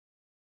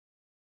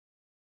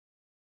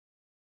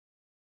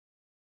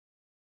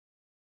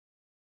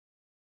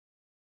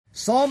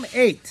Psalm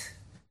 8,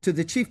 to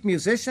the chief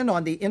musician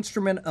on the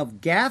instrument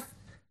of Gath,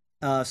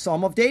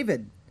 Psalm of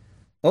David.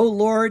 O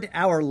Lord,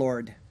 our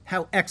Lord,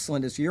 how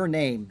excellent is your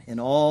name in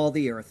all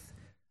the earth,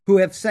 who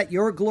have set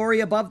your glory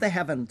above the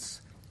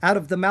heavens. Out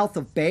of the mouth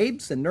of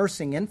babes and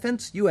nursing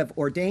infants you have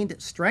ordained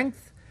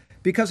strength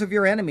because of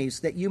your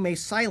enemies, that you may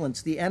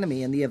silence the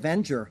enemy and the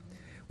avenger.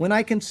 When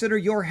I consider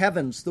your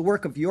heavens, the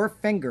work of your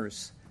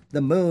fingers,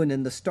 the moon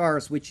and the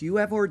stars which you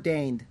have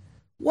ordained,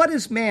 what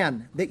is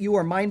man that you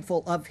are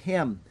mindful of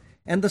him,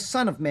 and the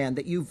Son of Man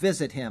that you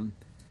visit him?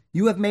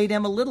 You have made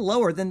him a little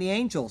lower than the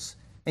angels,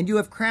 and you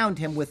have crowned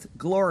him with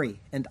glory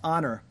and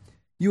honor.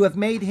 You have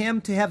made him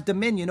to have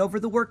dominion over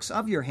the works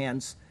of your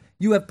hands.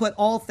 You have put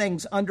all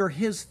things under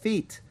his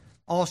feet,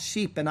 all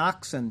sheep and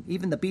oxen,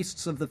 even the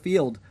beasts of the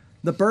field,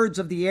 the birds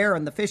of the air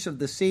and the fish of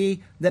the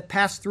sea that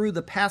pass through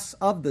the paths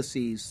of the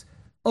seas.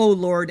 O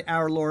Lord,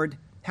 our Lord,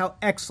 how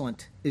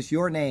excellent is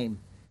your name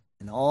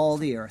in all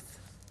the earth.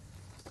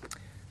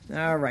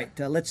 All right,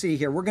 let's see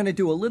here. We're going to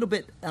do a little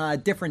bit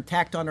different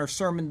tact on our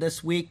sermon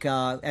this week.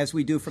 As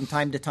we do from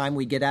time to time,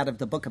 we get out of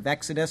the book of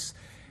Exodus.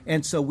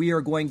 And so we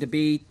are going to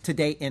be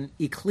today in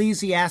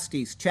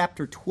Ecclesiastes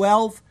chapter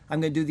 12.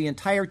 I'm going to do the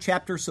entire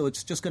chapter, so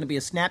it's just going to be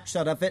a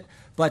snapshot of it.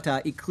 But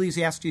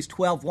Ecclesiastes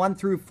 12, 1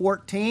 through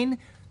 14.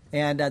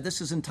 And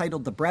this is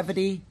entitled The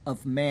Brevity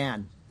of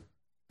Man.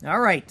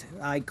 All right,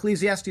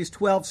 Ecclesiastes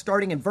 12,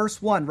 starting in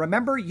verse 1.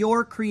 Remember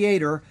your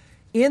Creator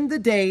in the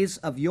days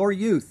of your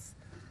youth,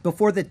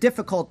 before the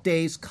difficult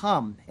days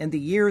come and the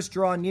years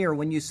draw near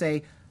when you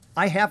say,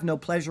 I have no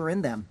pleasure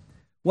in them.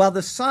 While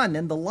the sun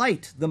and the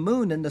light, the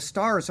moon and the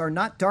stars are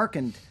not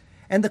darkened,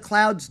 and the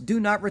clouds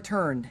do not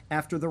return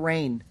after the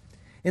rain.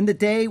 In the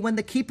day when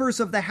the keepers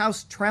of the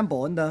house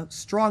tremble and the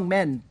strong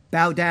men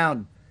bow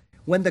down,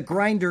 when the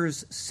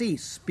grinders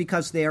cease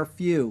because they are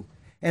few,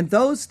 and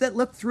those that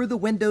look through the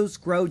windows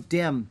grow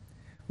dim,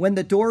 when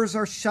the doors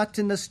are shut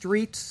in the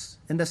streets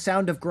and the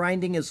sound of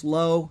grinding is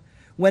low,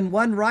 when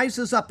one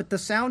rises up at the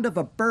sound of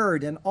a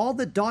bird and all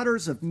the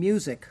daughters of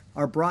music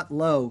are brought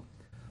low.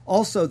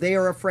 Also they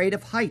are afraid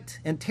of height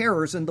and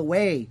terrors in the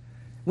way.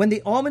 When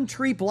the almond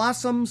tree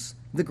blossoms,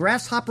 the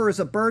grasshopper is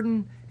a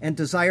burden and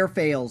desire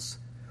fails.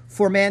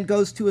 For man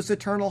goes to his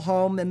eternal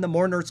home and the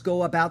mourners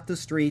go about the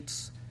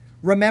streets.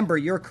 Remember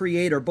your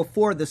Creator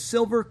before the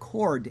silver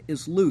cord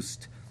is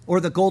loosed,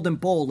 or the golden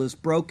bowl is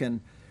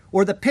broken,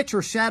 or the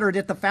pitcher shattered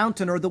at the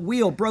fountain, or the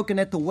wheel broken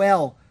at the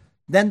well.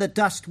 Then the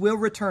dust will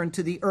return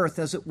to the earth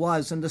as it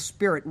was, and the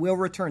spirit will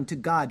return to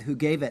God who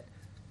gave it.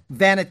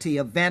 Vanity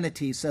of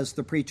vanity, says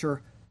the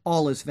preacher,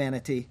 all is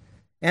vanity.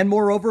 And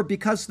moreover,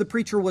 because the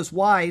preacher was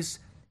wise,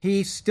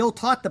 he still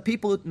taught the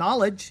people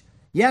knowledge.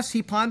 Yes,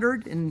 he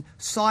pondered and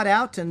sought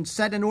out and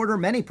set in order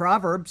many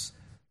proverbs.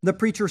 The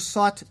preacher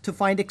sought to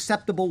find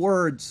acceptable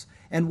words,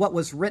 and what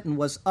was written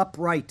was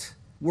upright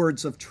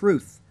words of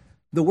truth.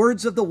 The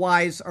words of the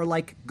wise are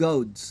like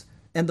goads,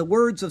 and the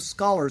words of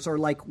scholars are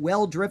like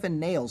well-driven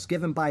nails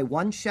given by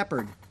one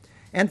shepherd.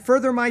 And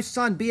further, my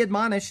son, be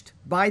admonished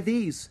by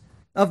these.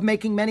 Of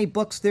making many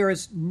books there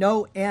is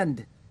no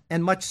end,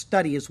 and much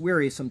study is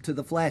wearisome to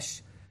the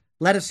flesh.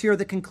 Let us hear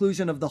the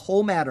conclusion of the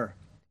whole matter.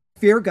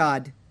 Fear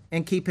God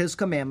and keep his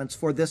commandments,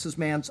 for this is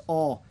man's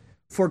all.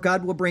 For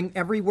God will bring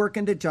every work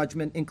into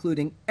judgment,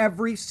 including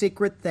every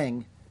secret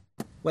thing,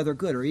 whether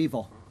good or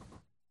evil.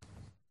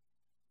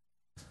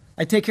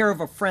 I take care of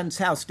a friend's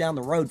house down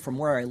the road from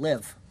where I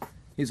live.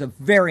 He's a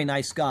very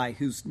nice guy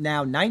who's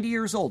now 90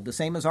 years old, the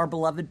same as our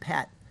beloved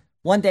Pat.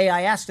 One day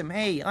I asked him,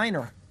 hey,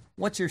 Einar,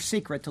 what's your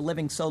secret to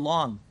living so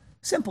long?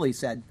 Simple, he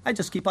said, I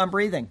just keep on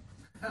breathing.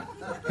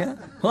 Yeah?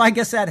 Well, I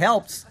guess that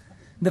helps.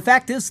 The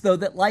fact is, though,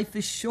 that life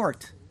is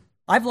short.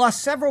 I've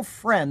lost several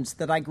friends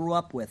that I grew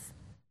up with.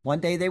 One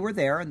day they were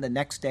there, and the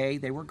next day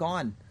they were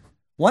gone.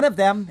 One of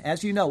them,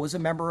 as you know, was a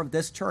member of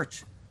this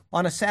church.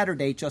 On a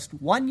Saturday just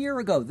 1 year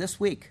ago this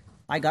week,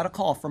 I got a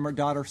call from her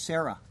daughter,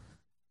 Sarah.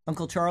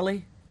 Uncle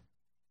Charlie,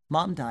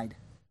 Mom died.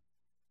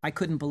 I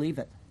couldn't believe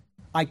it.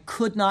 I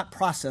could not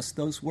process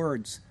those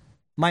words.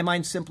 My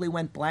mind simply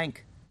went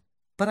blank.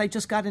 But I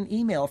just got an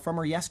email from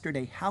her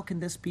yesterday. How can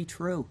this be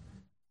true?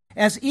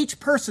 As each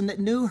person that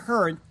knew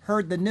her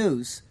heard the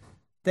news,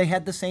 they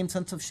had the same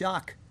sense of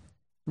shock.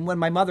 And when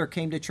my mother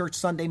came to church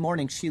Sunday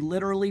morning, she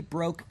literally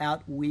broke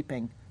out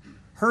weeping.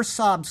 Her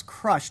sobs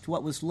crushed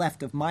what was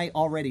left of my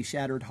already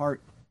shattered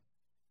heart.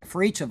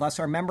 For each of us,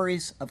 our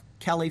memories of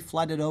Kelly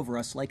flooded over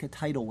us like a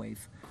tidal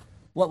wave.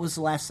 What was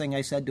the last thing I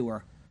said to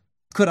her?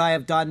 Could I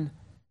have done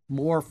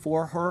more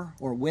for her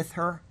or with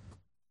her?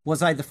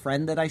 Was I the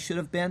friend that I should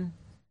have been?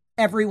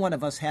 Every one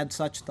of us had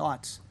such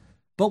thoughts.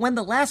 But when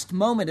the last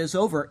moment is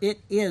over,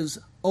 it is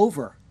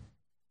over.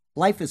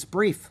 Life is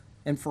brief,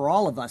 and for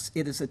all of us,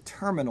 it is a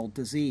terminal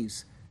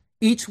disease.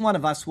 Each one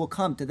of us will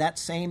come to that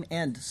same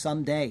end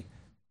someday.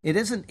 It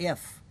isn't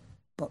if,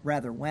 but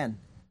rather when.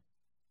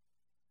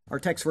 Our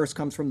text verse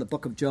comes from the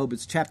book of Job.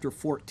 It's chapter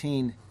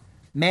 14.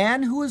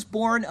 Man who is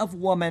born of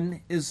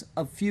woman is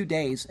of few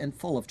days and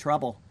full of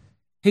trouble.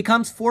 He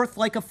comes forth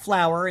like a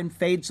flower and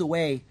fades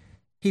away.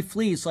 He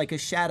flees like a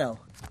shadow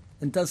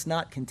and does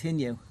not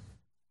continue.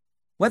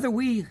 Whether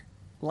we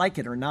like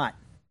it or not,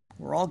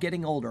 we're all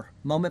getting older,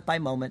 moment by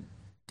moment,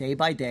 day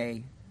by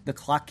day. The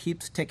clock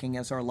keeps ticking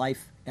as our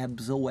life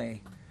ebbs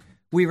away.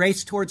 We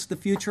race towards the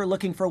future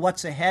looking for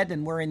what's ahead,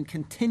 and we're in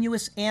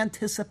continuous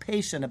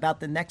anticipation about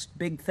the next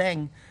big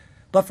thing.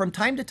 But from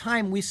time to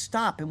time, we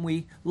stop and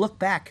we look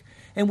back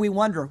and we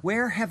wonder,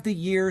 where have the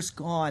years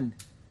gone?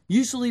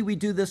 Usually we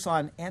do this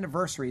on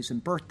anniversaries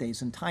and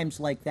birthdays and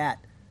times like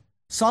that.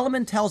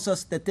 Solomon tells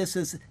us that this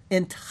is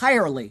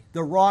entirely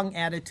the wrong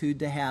attitude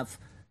to have.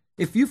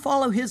 If you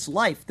follow his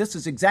life, this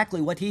is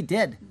exactly what he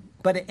did,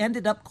 but it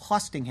ended up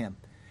costing him.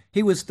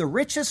 He was the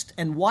richest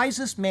and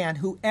wisest man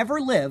who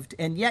ever lived,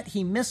 and yet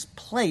he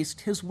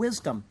misplaced his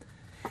wisdom.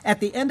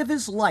 At the end of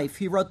his life,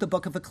 he wrote the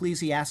book of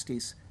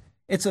Ecclesiastes.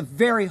 It's a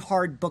very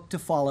hard book to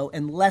follow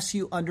unless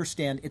you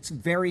understand its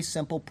very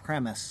simple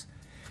premise.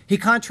 He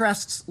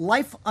contrasts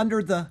life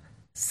under the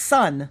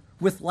sun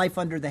with life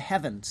under the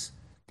heavens.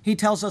 He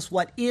tells us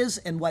what is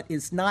and what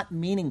is not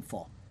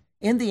meaningful.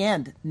 In the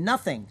end,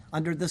 nothing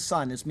under the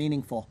sun is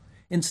meaningful.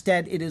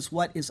 Instead, it is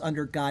what is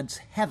under God's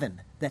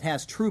heaven that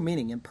has true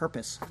meaning and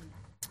purpose.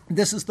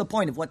 This is the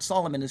point of what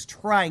Solomon is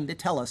trying to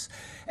tell us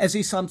as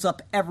he sums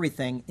up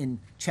everything in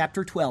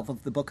chapter 12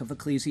 of the book of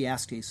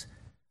Ecclesiastes.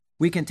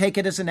 We can take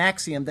it as an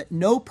axiom that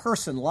no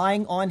person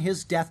lying on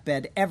his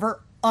deathbed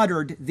ever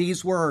uttered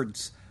these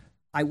words,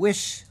 "I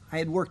wish I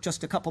had worked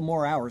just a couple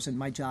more hours in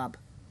my job."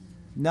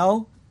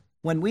 No,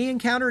 when we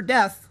encounter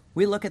death,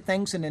 we look at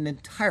things in an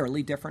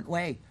entirely different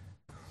way.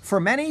 For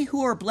many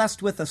who are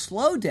blessed with a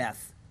slow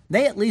death,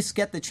 they at least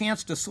get the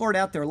chance to sort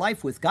out their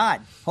life with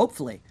God,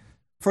 hopefully.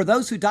 For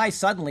those who die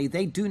suddenly,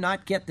 they do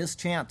not get this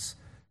chance.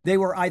 They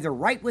were either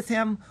right with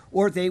him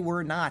or they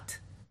were not.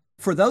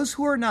 For those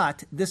who are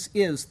not, this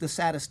is the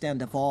saddest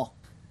end of all.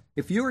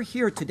 If you are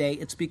here today,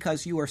 it's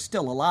because you are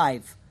still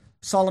alive.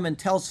 Solomon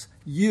tells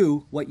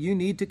you what you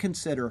need to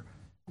consider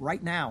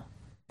right now.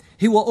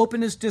 He will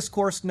open his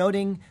discourse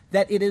noting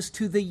that it is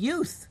to the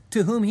youth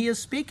to whom he is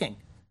speaking.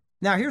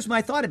 Now, here's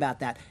my thought about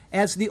that.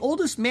 As the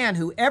oldest man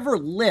who ever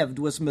lived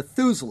was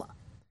Methuselah,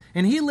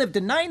 and he lived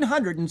to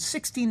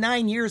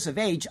 969 years of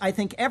age, I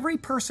think every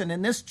person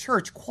in this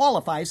church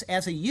qualifies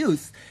as a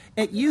youth,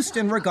 at least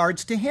in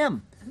regards to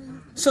him.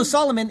 So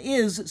Solomon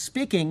is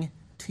speaking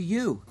to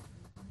you.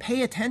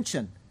 Pay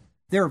attention.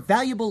 There are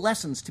valuable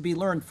lessons to be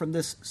learned from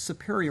this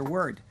superior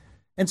word.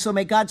 And so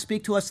may God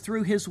speak to us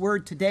through his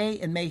word today,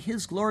 and may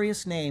his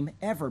glorious name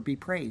ever be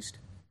praised.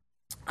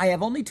 I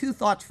have only two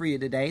thoughts for you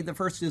today. The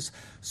first is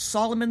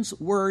Solomon's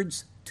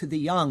words to the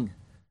young.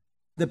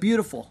 The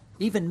beautiful,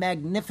 even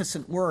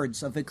magnificent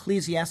words of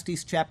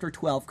Ecclesiastes chapter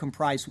 12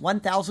 comprise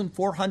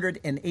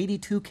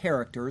 1,482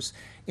 characters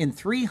in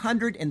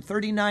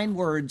 339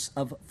 words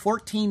of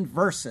 14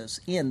 verses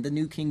in the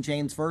New King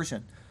James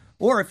Version.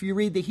 Or if you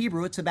read the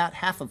Hebrew, it's about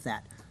half of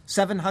that,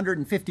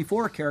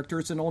 754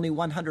 characters and only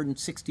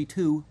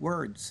 162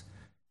 words.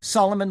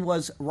 Solomon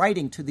was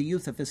writing to the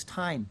youth of his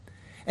time,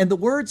 and the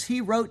words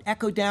he wrote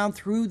echo down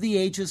through the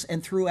ages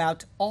and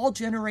throughout all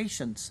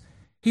generations.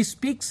 He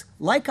speaks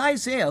like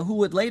Isaiah, who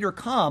would later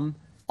come,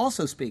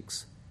 also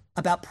speaks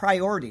about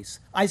priorities.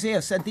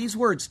 Isaiah said these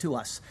words to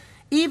us,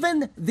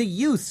 "Even the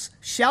youths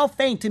shall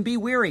faint and be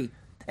weary,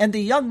 and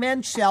the young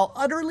men shall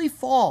utterly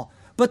fall.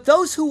 But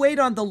those who wait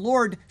on the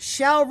Lord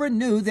shall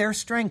renew their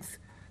strength.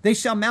 They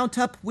shall mount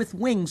up with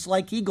wings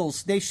like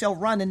eagles. They shall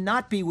run and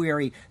not be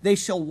weary. They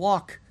shall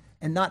walk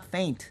and not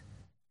faint."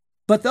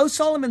 But though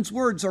Solomon's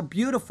words are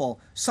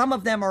beautiful, some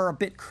of them are a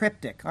bit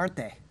cryptic, aren't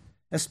they?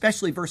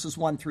 Especially verses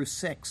 1 through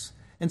 6.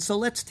 And so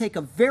let's take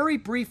a very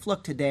brief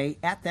look today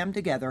at them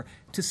together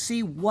to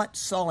see what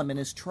Solomon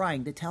is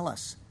trying to tell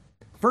us.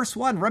 Verse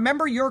 1,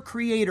 remember your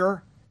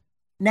Creator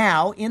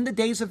now in the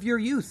days of your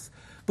youth,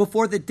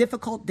 before the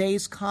difficult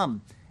days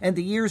come, and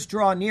the years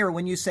draw near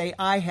when you say,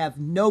 I have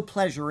no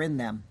pleasure in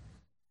them.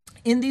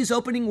 In these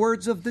opening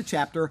words of the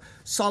chapter,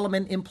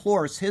 Solomon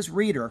implores his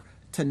reader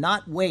to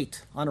not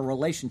wait on a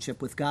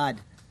relationship with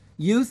God.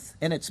 Youth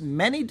and its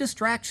many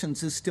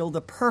distractions is still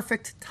the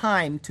perfect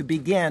time to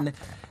begin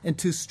and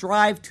to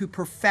strive to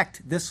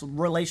perfect this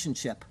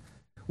relationship.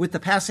 With the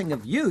passing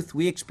of youth,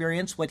 we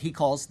experience what he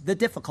calls the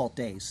difficult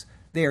days.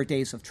 They are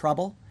days of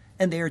trouble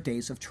and they are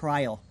days of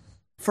trial.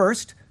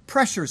 First,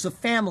 pressures of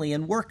family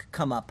and work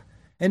come up.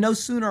 And no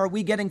sooner are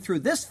we getting through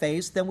this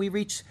phase than we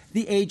reach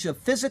the age of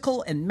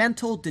physical and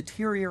mental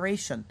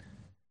deterioration.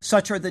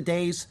 Such are the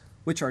days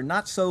which are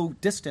not so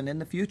distant in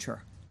the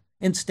future.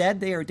 Instead,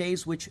 they are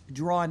days which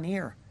draw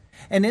near.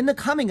 And in the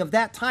coming of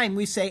that time,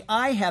 we say,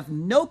 I have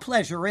no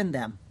pleasure in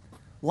them.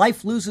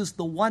 Life loses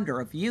the wonder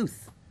of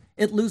youth.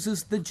 It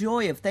loses the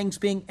joy of things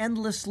being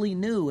endlessly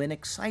new and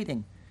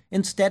exciting.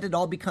 Instead, it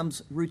all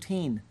becomes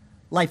routine.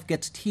 Life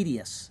gets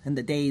tedious and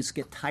the days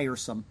get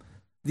tiresome.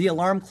 The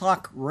alarm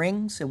clock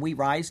rings and we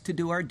rise to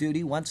do our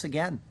duty once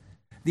again.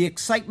 The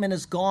excitement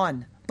is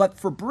gone, but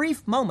for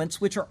brief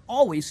moments which are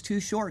always too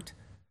short.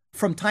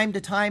 From time to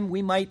time,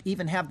 we might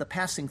even have the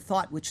passing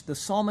thought which the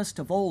psalmist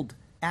of old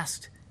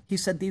asked. He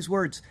said these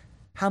words,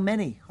 how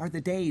many are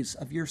the days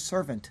of your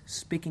servant,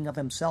 speaking of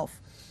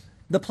himself?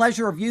 The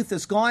pleasure of youth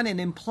is gone, and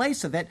in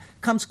place of it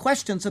comes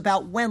questions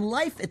about when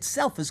life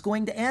itself is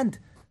going to end.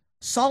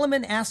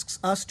 Solomon asks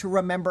us to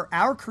remember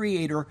our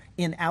Creator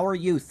in our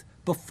youth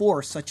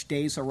before such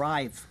days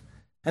arrive.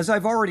 As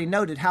I've already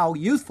noted how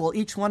youthful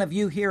each one of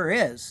you here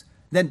is,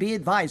 then be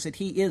advised that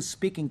he is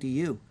speaking to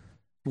you.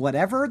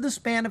 Whatever the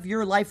span of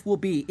your life will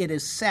be, it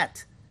is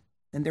set,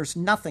 and there's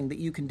nothing that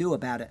you can do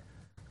about it.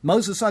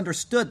 Moses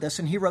understood this,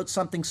 and he wrote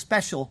something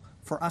special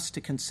for us to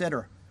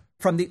consider.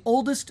 From the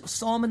oldest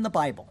psalm in the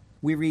Bible,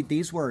 we read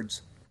these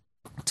words: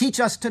 "Teach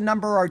us to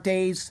number our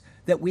days,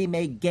 that we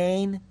may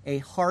gain a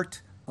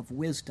heart of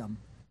wisdom."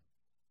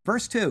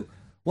 Verse 2,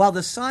 "While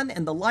the sun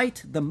and the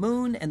light, the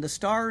moon and the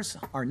stars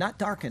are not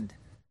darkened."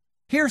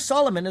 Here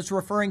Solomon is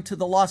referring to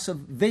the loss of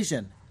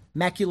vision,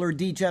 macular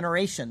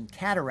degeneration,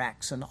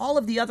 cataracts, and all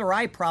of the other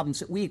eye problems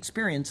that we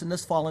experience in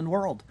this fallen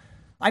world.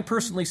 I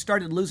personally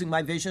started losing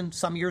my vision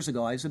some years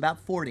ago. I was about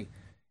 40.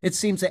 It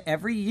seems that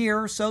every year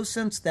or so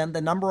since then,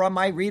 the number on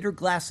my reader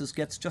glasses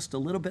gets just a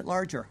little bit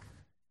larger.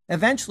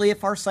 Eventually,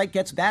 if our sight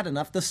gets bad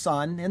enough, the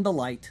sun and the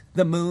light,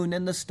 the moon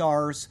and the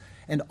stars,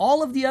 and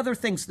all of the other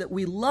things that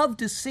we love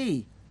to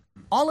see,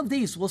 all of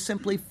these will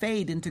simply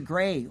fade into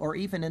gray or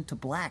even into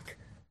black.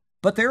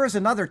 But there is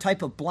another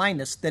type of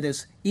blindness that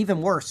is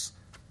even worse.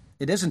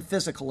 It isn't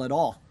physical at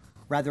all.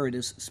 Rather, it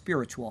is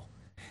spiritual.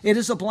 It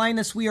is a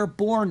blindness we are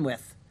born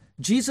with.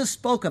 Jesus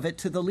spoke of it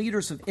to the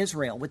leaders of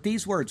Israel with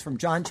these words from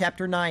John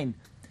chapter 9.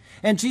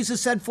 "And Jesus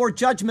said, 'For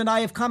judgment I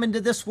have come into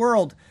this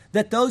world,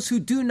 that those who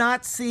do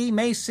not see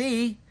may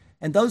see,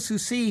 and those who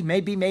see may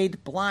be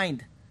made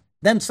blind.'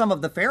 Then some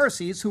of the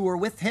Pharisees who were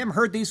with him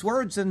heard these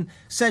words and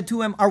said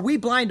to him, 'Are we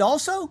blind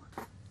also?'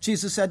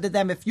 Jesus said to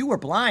them, 'If you were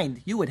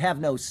blind, you would have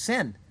no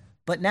sin.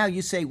 But now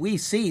you say, we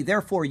see,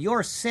 therefore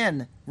your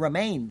sin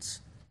remains.'"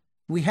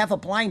 We have a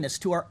blindness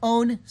to our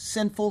own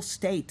sinful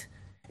state.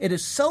 It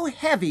is so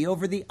heavy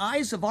over the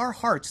eyes of our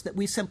hearts that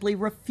we simply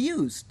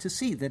refuse to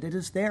see that it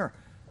is there.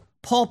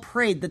 Paul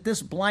prayed that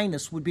this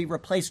blindness would be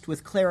replaced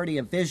with clarity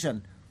of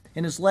vision.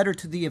 In his letter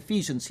to the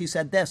Ephesians, he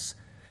said this: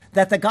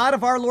 "That the God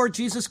of our Lord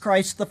Jesus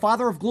Christ, the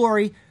Father of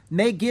glory,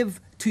 may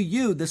give to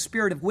you the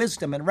spirit of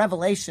wisdom and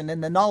revelation in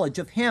the knowledge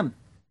of him,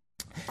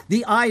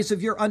 the eyes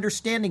of your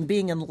understanding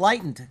being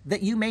enlightened,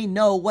 that you may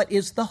know what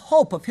is the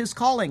hope of his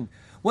calling,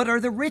 what are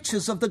the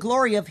riches of the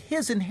glory of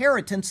his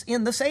inheritance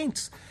in the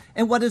saints,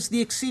 and what is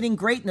the exceeding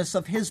greatness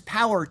of his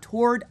power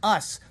toward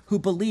us who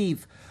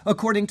believe,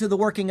 according to the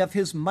working of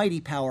his mighty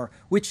power,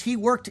 which he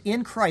worked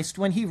in Christ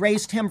when he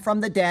raised him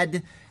from the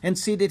dead and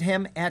seated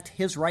him at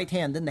his right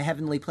hand in the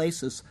heavenly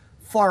places,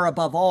 far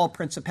above all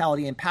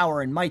principality and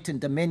power and might and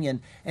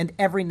dominion, and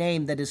every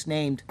name that is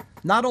named,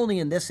 not only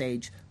in this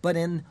age, but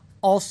in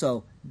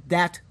also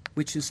that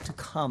which is to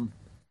come."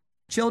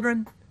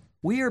 Children,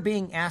 we are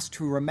being asked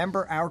to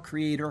remember our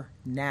Creator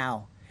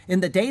now, in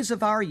the days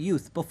of our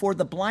youth, before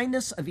the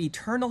blindness of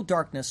eternal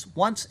darkness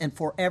once and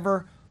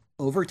forever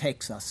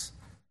overtakes us.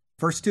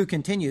 Verse 2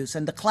 continues,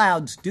 "And the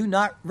clouds do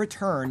not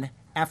return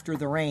after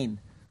the rain."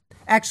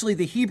 Actually,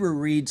 the Hebrew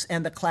reads,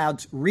 "And the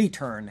clouds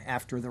return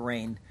after the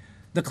rain."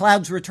 The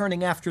clouds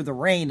returning after the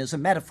rain is a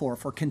metaphor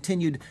for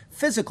continued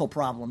physical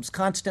problems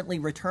constantly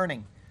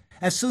returning.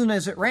 As soon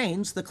as it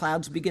rains, the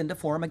clouds begin to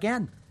form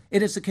again.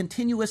 It is a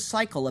continuous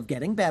cycle of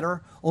getting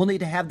better, only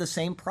to have the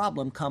same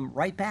problem come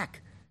right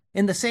back.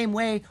 In the same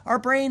way, our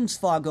brains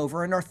fog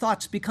over and our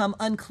thoughts become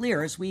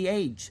unclear as we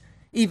age.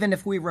 Even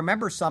if we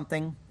remember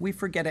something, we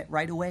forget it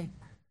right away.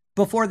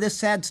 Before this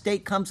sad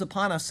state comes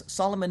upon us,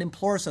 Solomon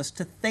implores us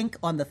to think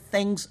on the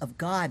things of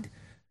God,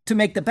 to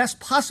make the best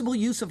possible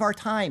use of our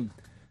time.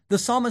 The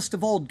psalmist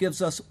of old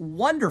gives us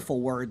wonderful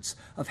words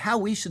of how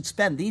we should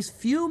spend these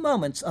few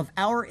moments of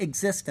our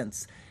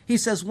existence. He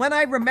says, "When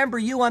I remember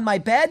you on my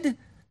bed,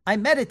 I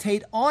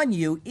meditate on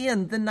you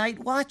in the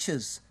night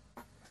watches."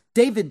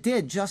 David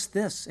did just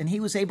this, and he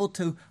was able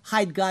to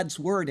hide God's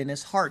word in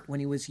his heart when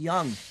he was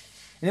young.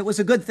 And it was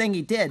a good thing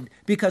he did,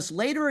 because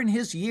later in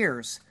his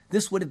years,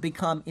 this would have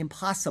become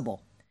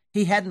impossible.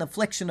 He had an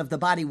affliction of the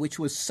body which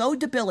was so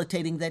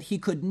debilitating that he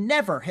could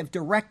never have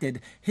directed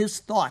his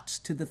thoughts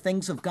to the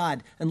things of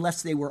God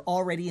unless they were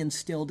already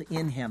instilled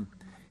in him.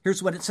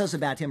 Here's what it says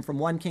about him from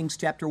 1 Kings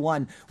chapter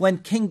 1. "When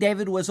King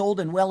David was old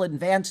and well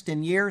advanced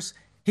in years,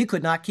 he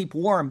could not keep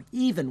warm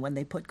even when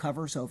they put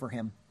covers over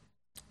him."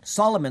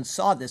 Solomon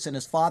saw this in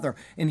his father,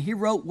 and he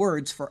wrote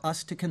words for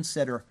us to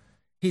consider.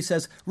 He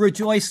says,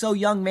 "Rejoice, O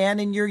young man,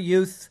 in your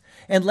youth,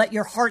 and let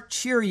your heart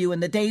cheer you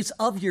in the days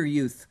of your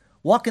youth.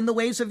 Walk in the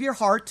ways of your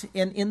heart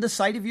and in the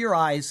sight of your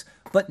eyes,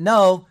 but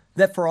know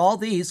that for all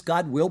these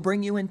God will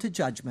bring you into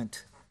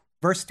judgment."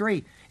 Verse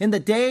 3, "In the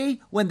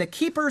day when the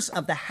keepers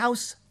of the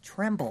house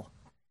tremble."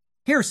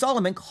 Here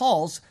Solomon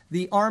calls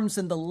the arms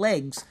and the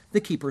legs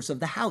the keepers of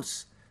the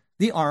house.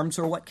 The arms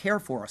are what care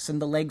for us,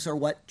 and the legs are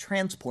what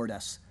transport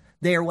us.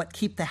 They are what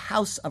keep the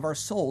house of our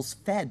souls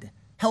fed,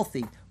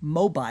 healthy,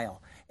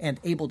 mobile, and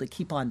able to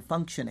keep on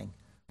functioning.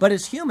 But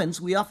as humans,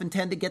 we often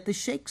tend to get the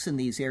shakes in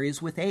these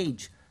areas with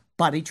age.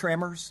 Body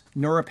tremors,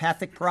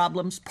 neuropathic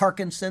problems,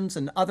 Parkinson's,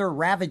 and other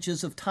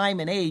ravages of time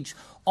and age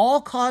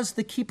all cause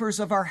the keepers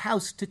of our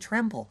house to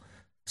tremble.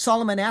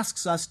 Solomon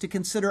asks us to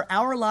consider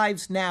our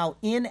lives now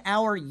in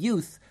our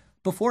youth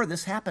before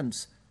this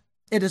happens.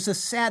 It is a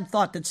sad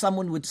thought that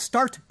someone would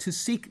start to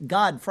seek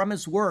God from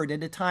his word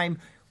at a time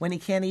when he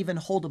can't even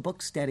hold a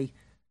book steady.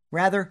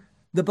 Rather,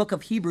 the book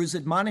of Hebrews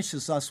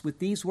admonishes us with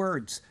these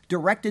words,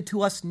 directed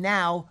to us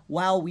now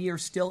while we are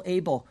still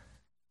able.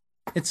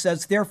 It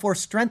says, "Therefore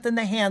strengthen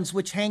the hands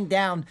which hang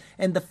down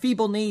and the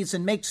feeble knees,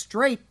 and make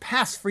straight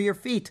paths for your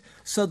feet,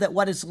 so that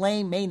what is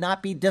lame may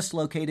not be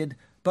dislocated,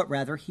 but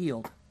rather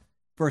healed."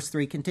 Verse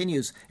 3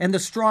 continues, "And the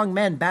strong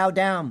men bow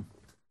down."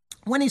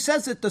 When he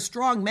says that the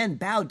strong men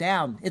bow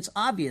down, it's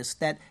obvious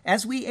that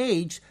as we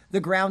age, the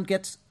ground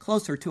gets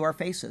closer to our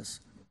faces.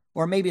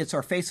 Or maybe it's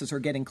our faces are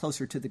getting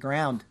closer to the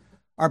ground.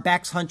 Our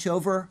backs hunch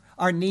over,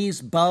 our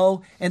knees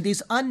bow, and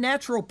these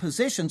unnatural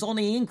positions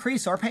only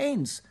increase our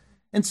pains.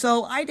 And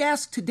so I'd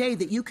ask today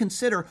that you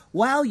consider,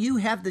 while you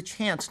have the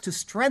chance to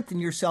strengthen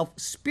yourself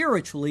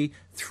spiritually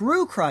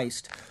through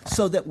Christ,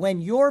 so that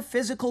when your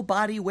physical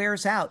body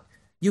wears out,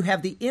 you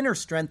have the inner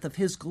strength of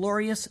his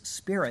glorious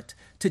Spirit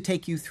to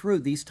take you through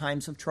these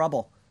times of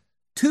trouble.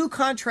 Two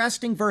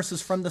contrasting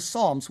verses from the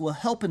Psalms will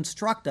help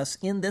instruct us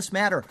in this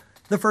matter.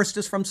 The first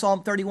is from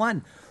Psalm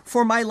 31.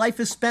 "For my life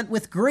is spent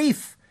with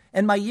grief,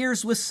 and my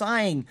years with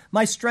sighing.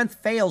 My strength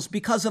fails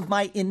because of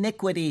my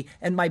iniquity,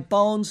 and my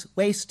bones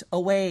waste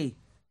away."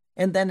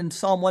 And then in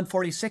Psalm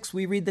 146,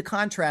 we read the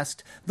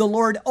contrast. "The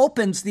Lord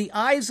opens the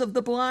eyes of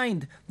the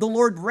blind. The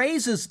Lord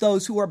raises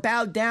those who are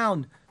bowed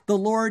down. The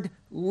Lord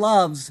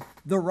loves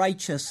the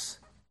righteous."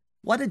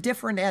 What a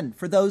different end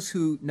for those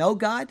who know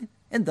God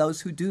and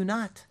those who do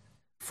not.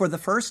 For the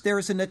first, there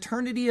is an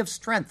eternity of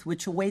strength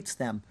which awaits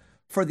them.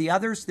 For the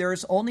others, there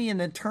is only an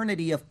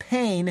eternity of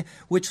pain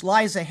which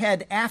lies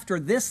ahead after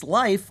this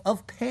life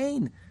of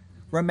pain.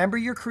 Remember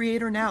your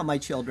Creator now, my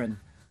children.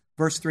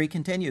 Verse 3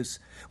 continues,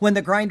 "When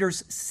the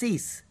grinders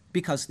cease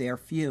because they are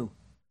few."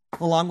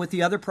 Along with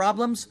the other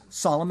problems,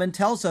 Solomon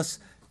tells us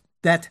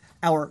that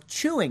our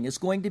chewing is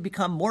going to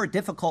become more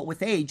difficult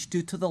with age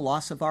due to the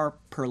loss of our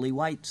pearly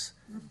whites.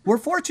 We're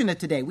fortunate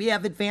today. We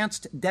have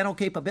advanced dental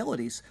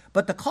capabilities,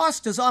 but the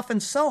cost is often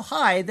so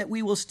high that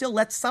we will still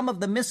let some of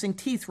the missing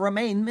teeth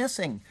remain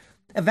missing.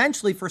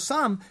 Eventually, for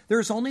some,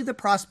 there's only the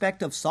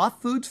prospect of soft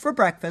foods for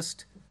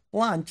breakfast,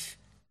 lunch,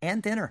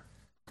 and dinner.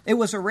 It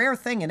was a rare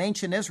thing in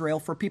ancient Israel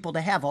for people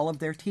to have all of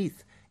their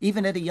teeth,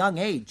 even at a young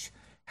age.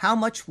 How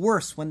much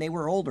worse when they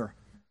were older.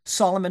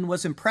 Solomon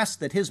was impressed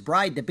that his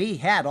bride-to-be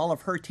had all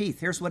of her teeth.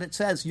 Here's what it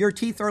says, "Your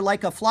teeth are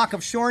like a flock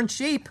of shorn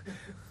sheep,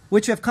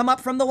 which have come up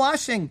from the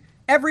washing,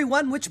 every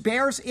one which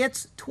bears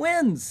its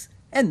twins,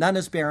 and none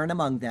is barren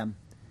among them."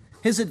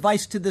 His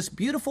advice to this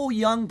beautiful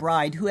young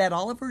bride who had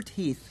all of her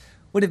teeth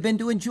would have been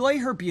to enjoy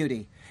her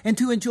beauty and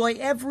to enjoy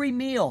every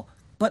meal,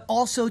 but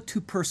also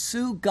to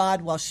pursue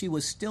God while she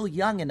was still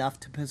young enough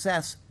to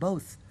possess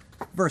both.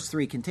 Verse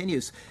 3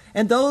 continues,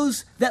 "And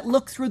those that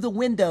look through the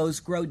windows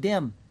grow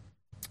dim."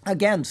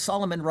 Again,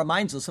 Solomon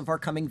reminds us of our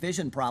coming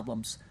vision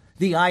problems.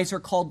 The eyes are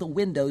called the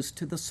windows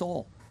to the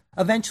soul.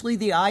 Eventually,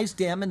 the eyes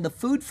dim and the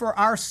food for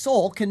our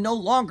soul can no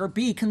longer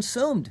be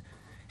consumed.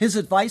 His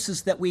advice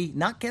is that we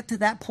not get to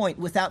that point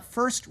without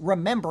first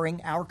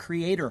remembering our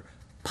Creator,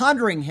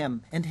 pondering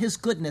Him and His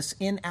goodness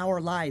in our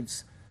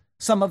lives.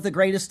 Some of the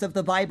greatest of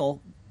the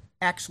Bible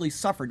actually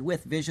suffered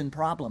with vision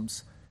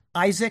problems.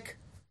 Isaac,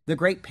 the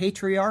great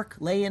patriarch,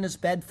 lay in his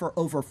bed for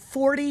over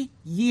 40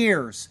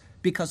 years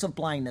because of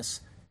blindness.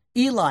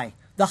 Eli,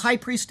 the high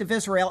priest of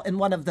Israel and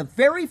one of the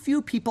very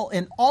few people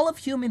in all of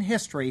human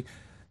history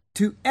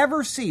to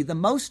ever see the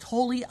most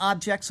holy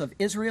objects of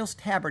Israel's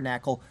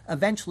tabernacle,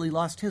 eventually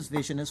lost his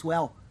vision as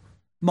well.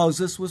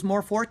 Moses was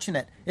more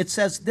fortunate. It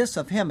says this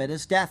of him at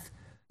his death.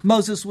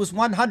 Moses was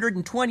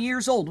 120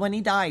 years old when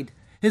he died.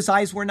 His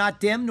eyes were not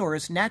dim, nor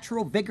his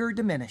natural vigor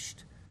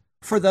diminished.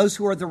 For those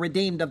who are the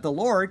redeemed of the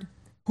Lord,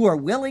 who are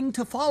willing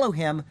to follow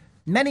him,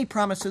 many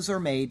promises are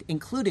made,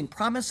 including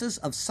promises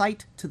of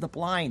sight to the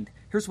blind.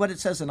 Here's what it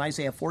says in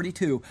Isaiah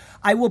 42.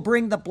 "I will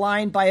bring the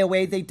blind by a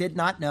way they did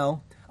not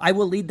know. I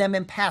will lead them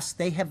in paths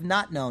they have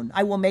not known.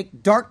 I will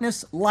make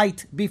darkness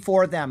light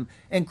before them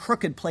and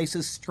crooked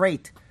places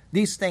straight.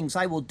 These things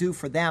I will do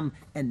for them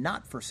and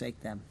not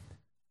forsake them."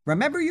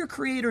 Remember your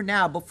Creator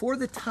now before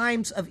the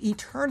times of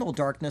eternal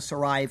darkness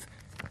arrive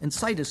and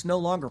sight is no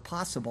longer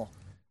possible.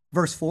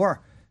 Verse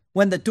 4,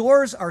 "When the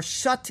doors are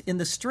shut in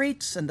the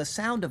streets and the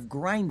sound of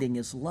grinding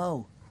is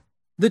low."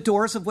 The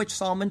doors of which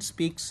Solomon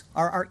speaks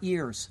are our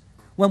ears.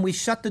 When we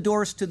shut the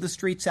doors to the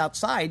streets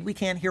outside, we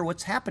can't hear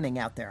what's happening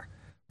out there.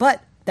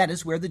 But that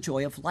is where the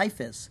joy of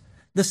life is.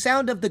 The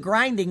sound of the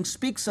grinding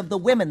speaks of the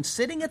women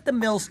sitting at the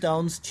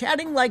millstones,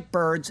 chatting like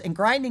birds, and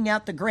grinding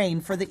out the grain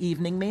for the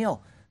evening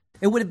meal.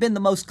 It would have been the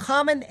most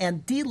common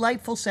and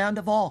delightful sound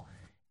of all.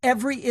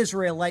 Every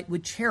Israelite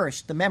would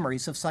cherish the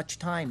memories of such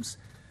times.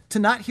 To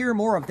not hear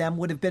more of them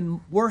would have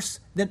been worse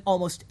than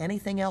almost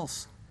anything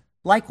else.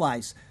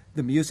 Likewise,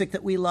 the music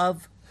that we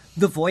love,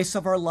 the voice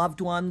of our loved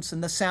ones,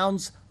 and the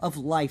sounds of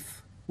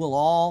life will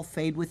all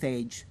fade with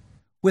age.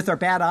 With our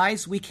bad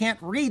eyes, we can't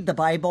read the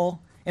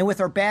Bible, and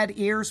with our bad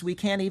ears, we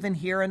can't even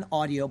hear an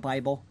audio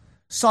Bible.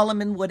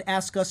 Solomon would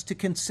ask us to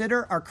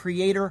consider our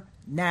Creator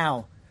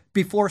now,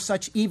 before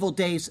such evil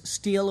days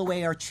steal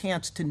away our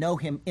chance to know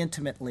him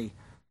intimately.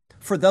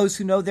 For those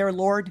who know their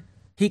Lord,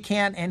 he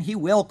can and he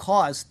will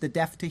cause the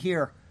deaf to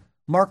hear.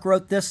 Mark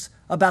wrote this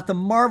about the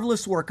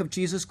marvelous work of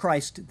Jesus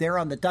Christ there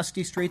on the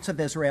dusty streets of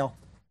Israel.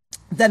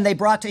 Then they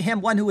brought to him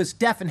one who was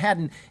deaf and had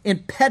an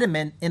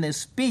impediment in his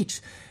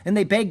speech, and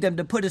they begged him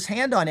to put his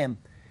hand on him.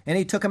 And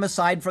he took him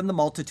aside from the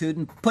multitude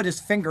and put his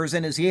fingers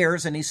in his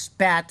ears, and he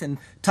spat and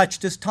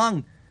touched his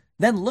tongue.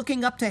 Then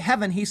looking up to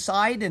heaven, he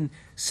sighed and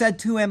said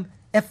to him,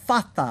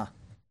 Ephphatha,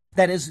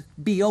 that is,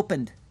 be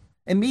opened.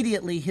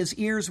 Immediately his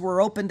ears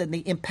were opened, and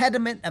the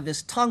impediment of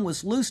his tongue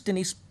was loosed, and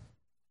he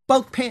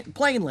spoke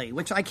plainly,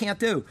 which I can't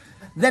do.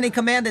 Then he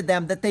commanded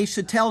them that they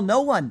should tell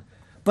no one.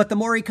 But the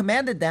more he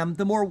commanded them,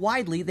 the more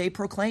widely they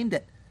proclaimed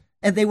it.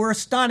 And they were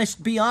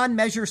astonished beyond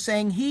measure,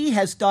 saying, He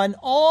has done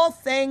all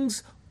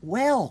things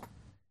well.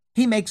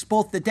 He makes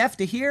both the deaf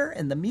to hear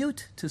and the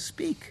mute to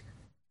speak.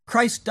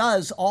 Christ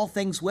does all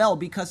things well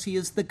because he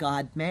is the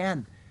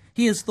God-man.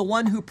 He is the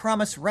one who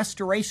promised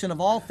restoration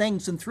of all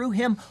things, and through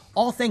him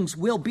all things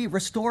will be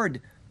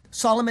restored.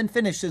 Solomon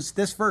finishes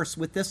this verse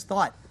with this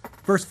thought.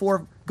 Verse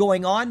 4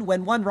 going on,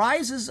 when one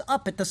rises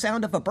up at the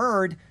sound of a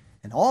bird,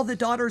 and all the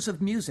daughters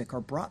of music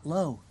are brought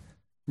low.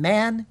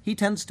 Man, he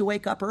tends to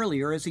wake up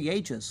earlier as he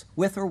ages,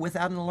 with or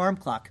without an alarm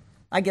clock.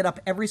 I get up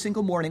every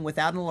single morning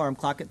without an alarm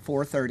clock at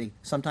 4:30.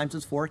 Sometimes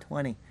it's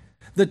 4:20.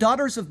 The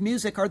daughters of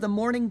music are the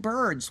morning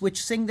birds,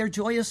 which sing their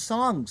joyous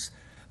songs.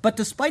 But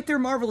despite their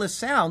marvelous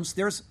sounds,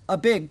 there's a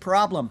big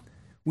problem.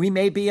 We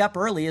may be up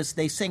early as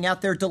they sing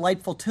out their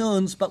delightful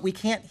tunes, but we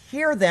can't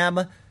hear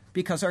them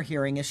because our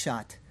hearing is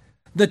shot.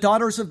 The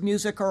daughters of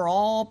music are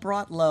all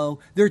brought low.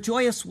 Their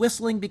joyous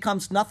whistling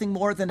becomes nothing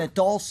more than a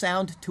dull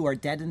sound to our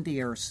deadened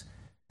ears.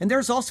 And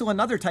there's also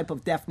another type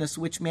of deafness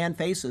which man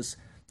faces.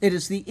 It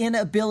is the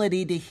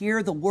inability to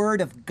hear the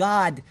word of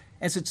God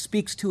as it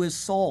speaks to his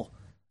soul.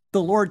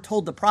 The Lord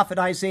told the prophet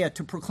Isaiah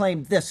to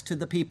proclaim this to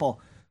the people.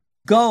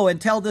 Go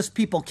and tell this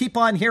people, keep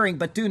on hearing,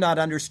 but do not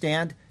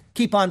understand.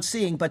 Keep on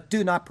seeing, but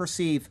do not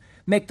perceive.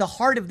 Make the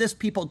heart of this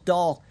people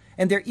dull,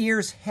 and their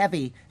ears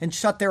heavy, and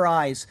shut their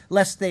eyes,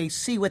 lest they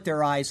see with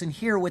their eyes, and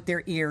hear with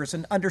their ears,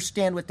 and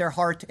understand with their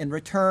heart, and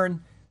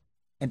return,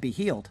 and be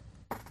healed.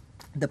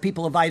 The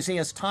people of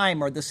Isaiah's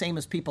time are the same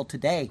as people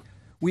today.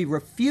 We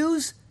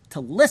refuse to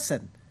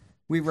listen.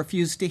 We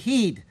refuse to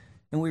heed,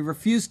 and we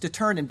refuse to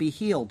turn and be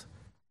healed.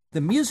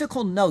 The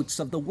musical notes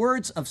of the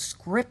words of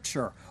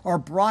Scripture are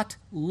brought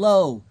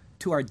low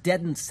to our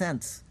deadened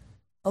sense.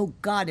 Oh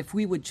God, if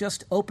we would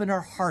just open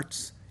our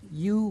hearts,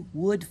 you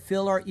would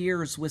fill our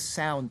ears with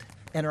sound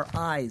and our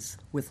eyes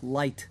with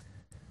light.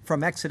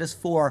 From Exodus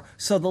 4,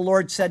 so the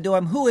Lord said to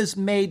him, Who has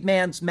made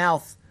man's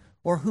mouth?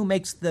 Or who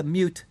makes the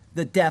mute,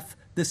 the deaf,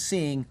 the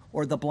seeing,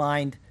 or the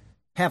blind?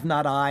 Have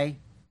not I,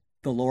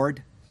 the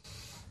Lord?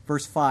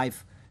 Verse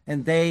 5,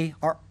 and they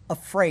are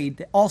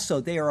afraid, also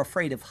they are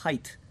afraid of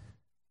height.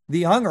 The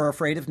young are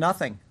afraid of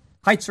nothing.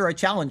 Heights are a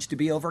challenge to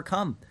be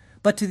overcome.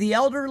 But to the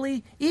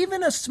elderly,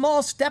 even a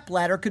small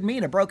stepladder could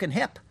mean a broken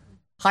hip.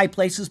 High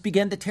places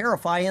begin to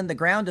terrify, and the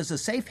ground is a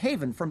safe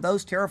haven from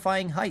those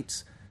terrifying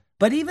heights.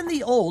 But even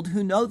the old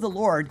who know the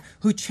Lord,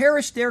 who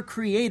cherish their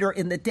Creator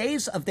in the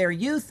days of their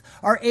youth,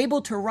 are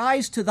able to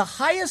rise to the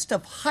highest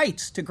of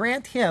heights to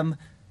grant him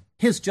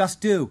his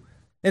just due.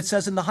 It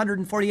says in the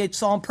 148th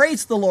Psalm,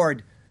 Praise the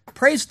Lord.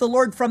 Praise the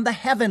Lord from the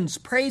heavens.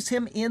 Praise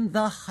him in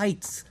the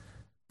heights.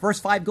 Verse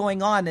 5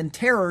 going on, and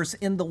terrors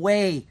in the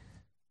way.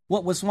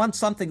 What was once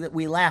something that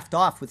we laughed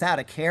off without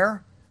a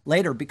care,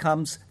 later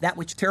becomes that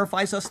which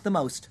terrifies us the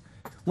most.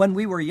 When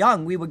we were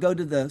young, we would go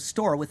to the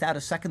store without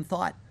a second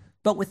thought.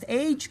 But with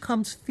age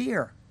comes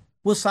fear.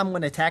 Will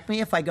someone attack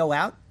me if I go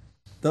out?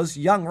 Those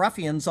young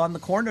ruffians on the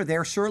corner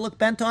there sure look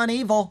bent on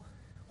evil.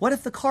 What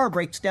if the car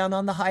breaks down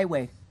on the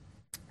highway?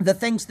 The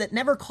things that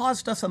never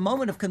caused us a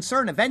moment of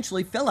concern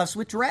eventually fill us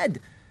with dread.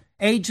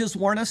 Age has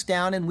worn us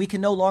down, and we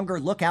can no longer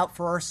look out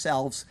for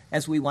ourselves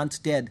as we once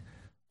did.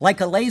 Like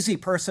a lazy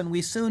person,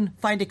 we soon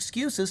find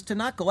excuses to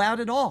not go out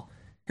at all.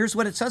 Here's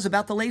what it says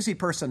about the lazy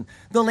person.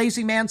 The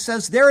lazy man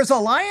says, There is a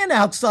lion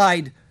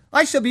outside.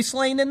 I shall be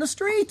slain in the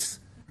streets.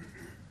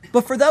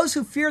 But for those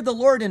who fear the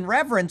Lord in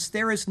reverence,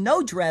 there is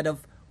no dread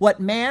of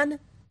what man,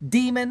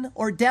 demon,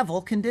 or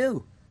devil can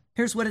do.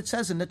 Here's what it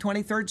says in the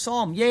 23rd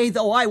Psalm. Yea,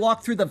 though I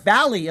walk through the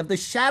valley of the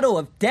shadow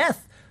of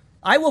death,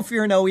 I will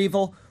fear no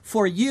evil,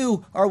 for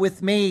you are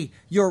with me.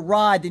 Your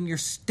rod and your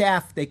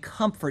staff, they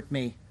comfort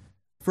me.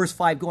 Verse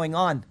 5 going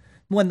on,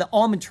 when the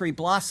almond tree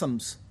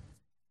blossoms,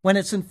 when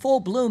it's in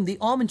full bloom, the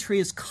almond tree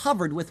is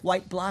covered with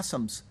white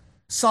blossoms.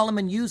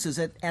 Solomon uses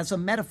it as a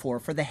metaphor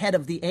for the head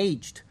of the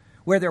aged.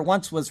 Where there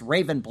once was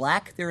raven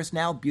black, there is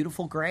now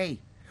beautiful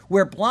gray.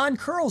 Where blonde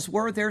curls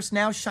were, there's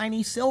now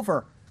shiny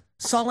silver.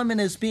 Solomon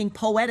is being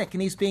poetic,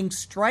 and he's being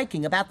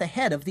striking about the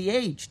head of the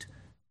aged.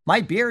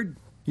 My beard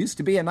used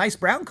to be a nice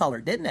brown color,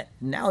 didn't it?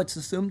 Now it's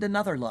assumed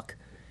another look.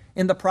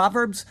 In the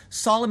Proverbs,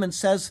 Solomon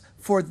says,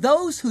 For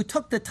those who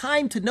took the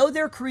time to know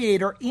their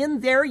Creator in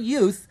their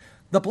youth,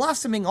 the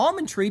blossoming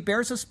almond tree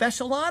bears a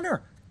special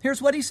honor.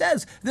 Here's what he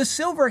says. The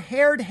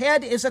silver-haired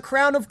head is a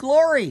crown of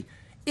glory,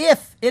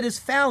 if it is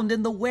found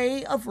in the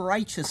way of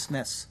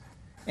righteousness.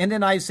 And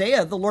in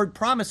Isaiah, the Lord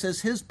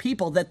promises his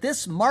people that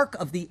this mark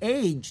of the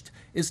aged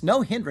is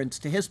no hindrance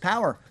to his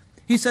power.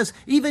 He says,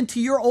 even to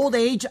your old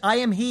age I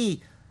am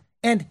he,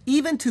 and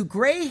even to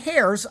gray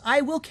hairs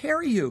I will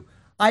carry you.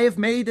 I have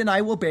made and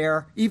I will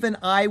bear, even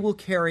I will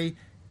carry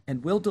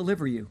and will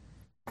deliver you.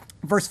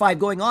 Verse 5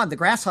 going on, the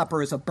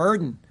grasshopper is a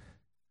burden.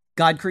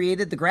 God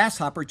created the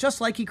grasshopper just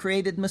like he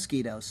created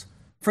mosquitoes.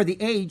 For the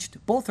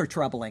aged, both are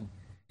troubling.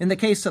 In the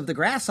case of the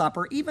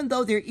grasshopper, even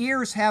though their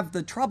ears have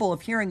the trouble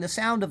of hearing the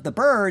sound of the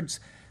birds,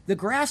 the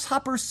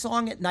grasshopper's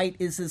song at night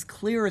is as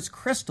clear as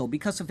crystal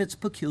because of its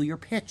peculiar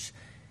pitch.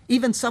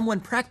 Even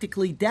someone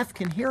practically deaf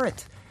can hear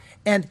it.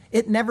 And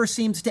it never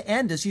seems to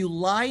end as you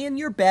lie in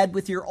your bed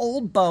with your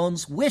old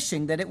bones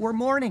wishing that it were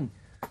morning.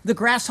 The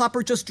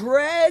grasshopper just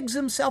drags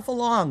himself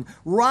along,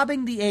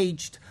 robbing the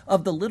aged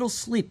of the little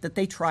sleep that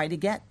they try to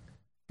get.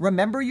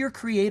 Remember your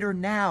Creator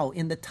now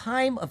in the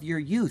time of your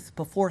youth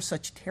before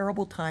such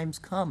terrible times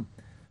come.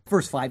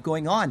 Verse 5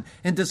 going on,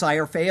 and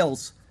desire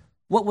fails.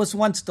 What was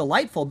once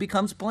delightful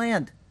becomes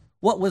bland.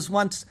 What was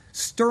once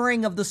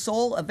stirring of the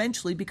soul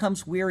eventually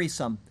becomes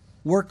wearisome.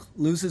 Work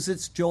loses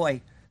its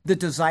joy. The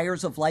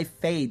desires of life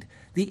fade.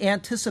 The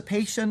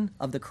anticipation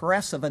of the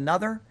caress of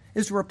another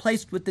is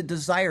replaced with the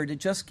desire to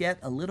just get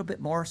a little bit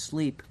more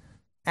sleep.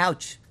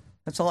 Ouch.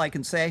 That's all I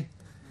can say.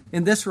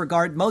 In this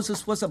regard,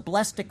 Moses was a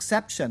blessed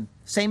exception.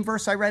 Same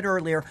verse I read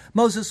earlier.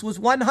 Moses was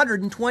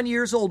 120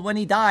 years old when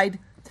he died.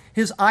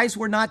 His eyes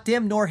were not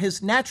dim, nor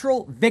his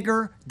natural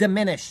vigor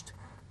diminished.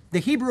 The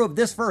Hebrew of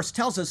this verse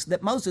tells us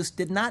that Moses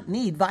did not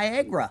need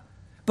Viagra.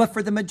 But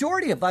for the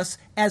majority of us,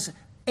 as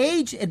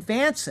age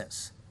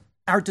advances,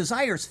 our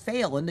desires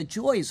fail and the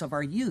joys of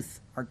our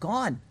youth are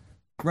gone.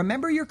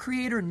 Remember your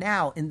Creator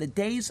now in the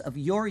days of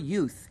your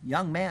youth,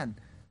 young man.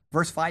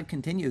 Verse 5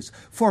 continues,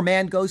 for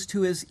man goes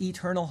to his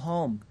eternal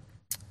home.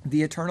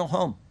 The eternal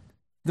home,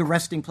 the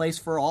resting place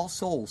for all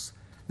souls.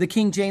 The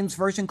King James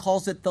Version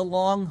calls it the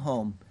long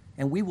home,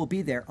 and we will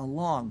be there a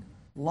long,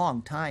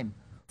 long time.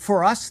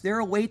 For us, there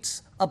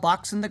awaits a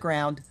box in the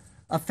ground,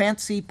 a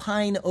fancy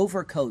pine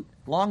overcoat,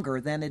 longer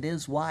than it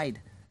is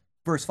wide.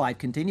 Verse 5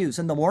 continues,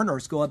 and the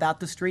mourners go about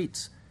the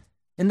streets.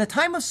 In the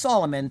time of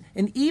Solomon,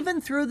 and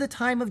even through the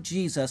time of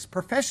Jesus,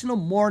 professional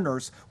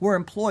mourners were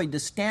employed to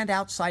stand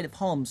outside of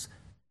homes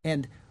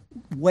and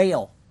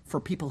wail for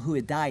people who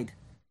had died.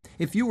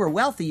 If you were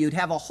wealthy, you'd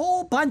have a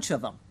whole bunch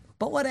of them.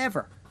 But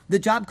whatever. The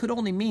job could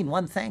only mean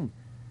one thing.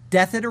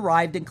 Death had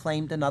arrived and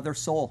claimed another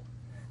soul.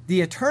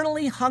 The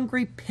eternally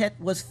hungry pit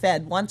was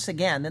fed once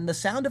again, and the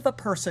sound of a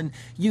person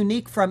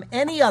unique from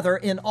any other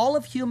in all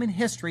of human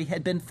history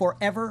had been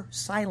forever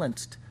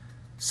silenced.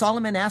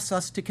 Solomon asks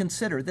us to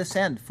consider this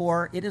end,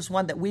 for it is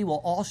one that we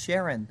will all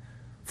share in.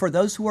 For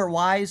those who are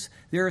wise,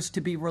 there is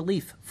to be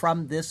relief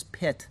from this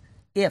pit,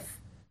 if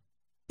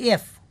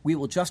we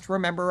will just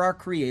remember our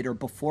Creator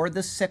before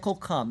the sickle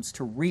comes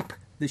to reap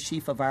the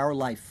sheaf of our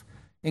life.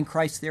 In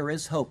Christ there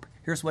is hope.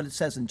 Here's what it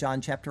says in John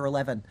chapter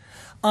 11.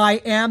 I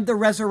am the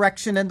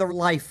resurrection and the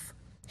life.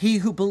 He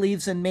who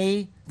believes in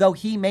me, though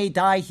he may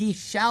die, he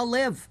shall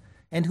live.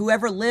 And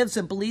whoever lives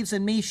and believes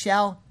in me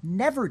shall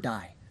never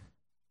die.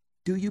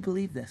 Do you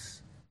believe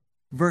this?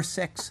 Verse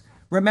 6.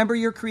 Remember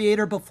your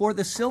Creator before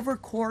the silver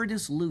cord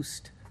is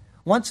loosed.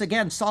 Once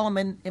again,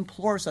 Solomon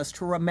implores us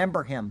to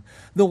remember him,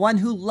 the one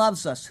who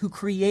loves us, who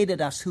created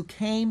us, who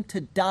came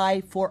to die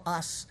for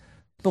us.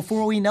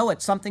 Before we know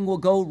it, something will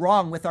go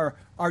wrong with our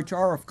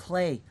jar of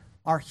clay,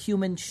 our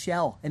human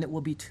shell, and it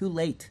will be too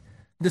late.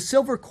 The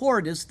silver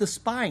cord is the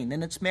spine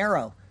and its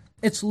marrow.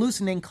 Its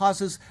loosening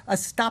causes a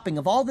stopping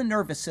of all the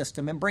nervous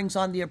system and brings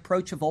on the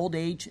approach of old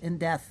age and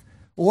death.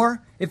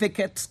 Or, if it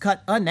gets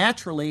cut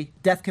unnaturally,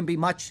 death can be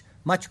much,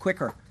 much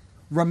quicker.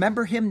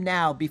 Remember him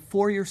now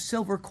before your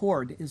silver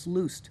cord is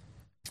loosed.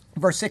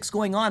 Verse 6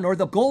 going on, or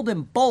the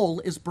golden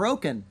bowl is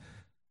broken.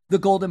 The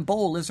golden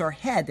bowl is our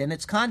head and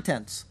its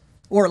contents,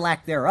 or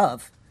lack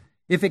thereof.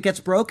 If it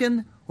gets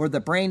broken, or the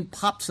brain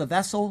pops a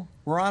vessel,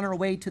 we're on our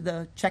way to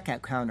the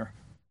checkout counter.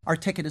 Our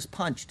ticket is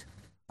punched.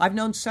 I've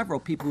known several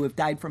people who have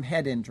died from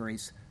head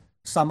injuries.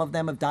 Some of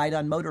them have died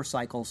on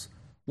motorcycles.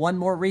 One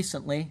more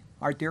recently,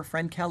 our dear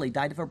friend Kelly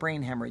died of a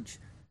brain hemorrhage.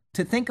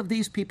 To think of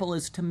these people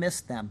is to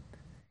miss them.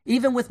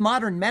 Even with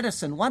modern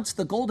medicine, once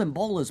the golden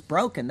bowl is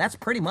broken, that's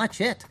pretty much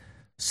it.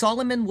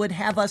 Solomon would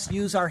have us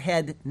use our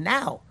head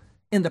now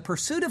in the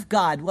pursuit of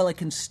God while it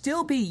can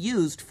still be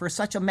used for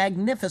such a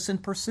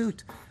magnificent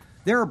pursuit.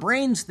 There are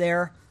brains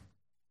there,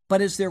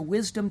 but is there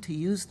wisdom to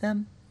use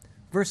them?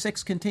 Verse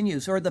 6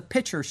 continues, or the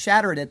pitcher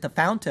shattered at the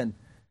fountain.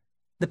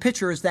 The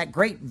pitcher is that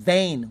great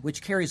vein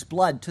which carries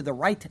blood to the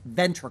right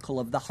ventricle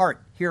of the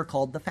heart, here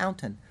called the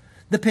fountain.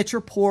 The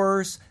pitcher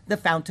pours, the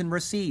fountain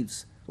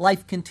receives.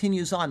 Life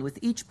continues on with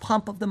each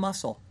pump of the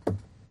muscle.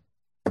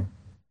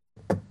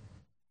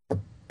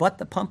 But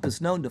the pump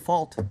is known to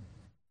fault.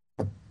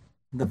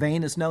 The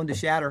vein is known to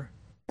shatter,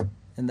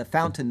 and the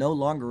fountain no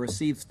longer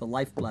receives the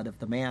lifeblood of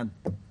the man.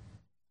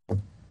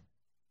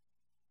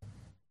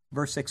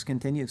 Verse 6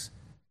 continues.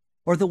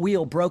 or the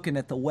wheel broken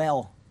at the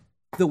well.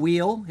 The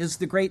wheel is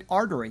the great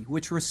artery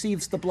which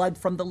receives the blood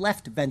from the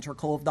left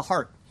ventricle of the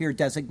heart, here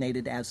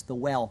designated as the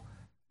well.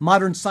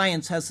 Modern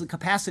science has the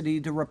capacity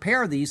to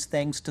repair these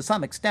things to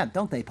some extent,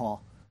 don't they,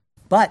 Paul?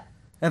 But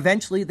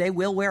eventually they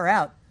will wear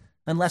out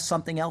unless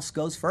something else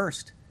goes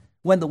first.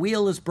 When the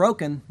wheel is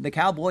broken, the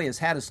cowboy has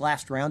had his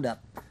last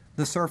roundup.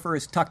 The surfer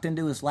is tucked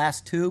into his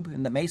last tube,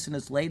 and the mason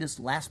has laid his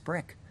last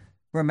brick.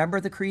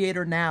 Remember the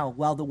Creator now,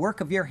 while the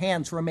work of your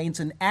hands remains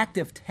an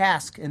active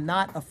task and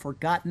not a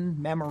forgotten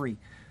memory.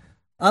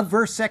 Of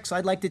verse 6,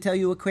 I'd like to tell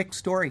you a quick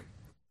story.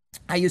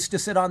 I used to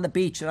sit on the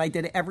beach, and I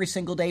did it every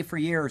single day for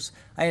years.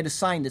 I had a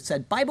sign that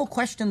said, "Bible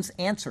questions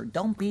answered,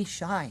 don't be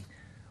shy."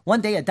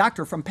 One day, a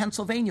doctor from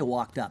Pennsylvania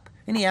walked up,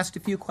 and he asked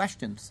a few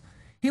questions.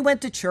 He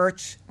went to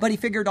church, but he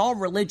figured all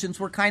religions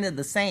were kind of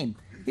the same.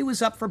 He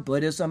was up for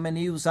Buddhism, and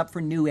he was up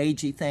for New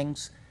Agey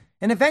things.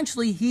 And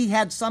eventually, he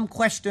had some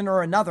question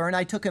or another, and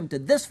I took him to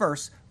this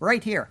verse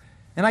right here.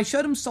 And I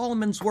showed him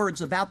Solomon's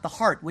words about the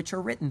heart, which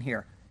are written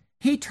here.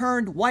 He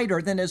turned whiter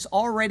than his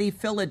already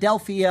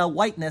Philadelphia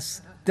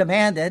whiteness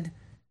demanded.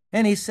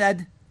 And he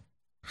said,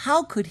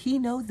 how could he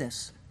know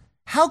this?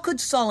 How could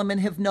Solomon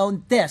have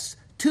known this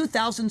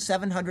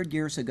 2,700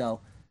 years ago?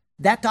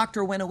 That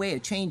doctor went away a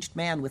changed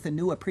man with a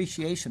new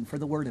appreciation for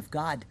the word of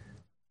God.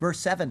 Verse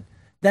 7,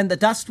 then the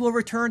dust will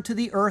return to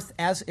the earth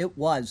as it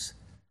was.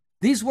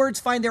 These words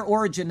find their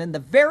origin in the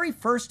very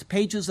first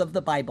pages of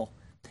the Bible.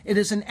 It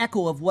is an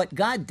echo of what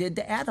God did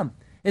to Adam.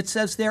 It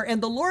says there,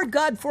 and the Lord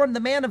God formed the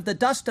man of the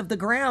dust of the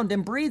ground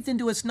and breathed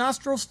into his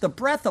nostrils the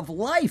breath of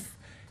life,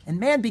 and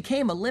man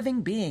became a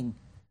living being.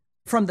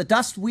 From the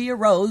dust we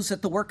arose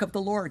at the work of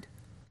the Lord.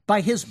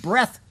 By his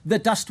breath, the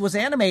dust was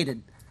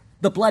animated.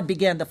 The blood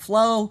began to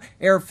flow,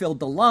 air filled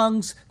the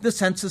lungs, the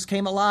senses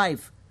came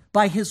alive.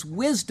 By his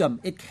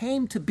wisdom, it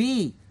came to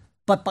be.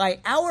 But by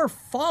our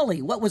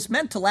folly, what was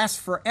meant to last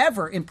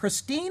forever in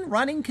pristine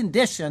running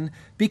condition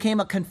became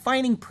a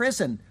confining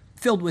prison,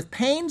 filled with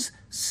pains,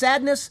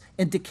 sadness,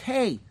 and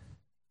decay.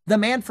 The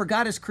man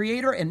forgot his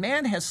creator, and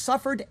man has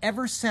suffered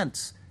ever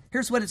since.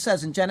 Here's what it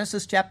says in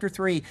Genesis chapter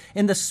 3.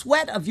 In the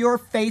sweat of your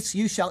face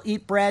you shall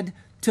eat bread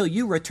till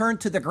you return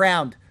to the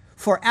ground.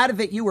 For out of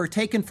it you were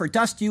taken, for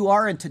dust you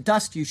are, and to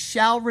dust you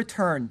shall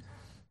return.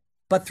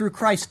 But through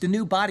Christ a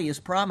new body is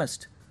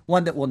promised,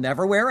 one that will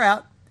never wear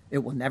out, it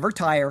will never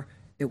tire,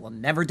 it will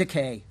never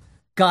decay.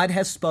 God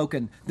has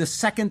spoken. The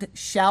second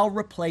shall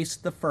replace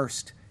the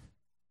first.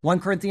 1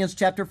 Corinthians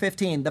chapter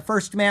 15, the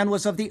first man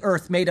was of the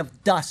earth, made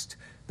of dust.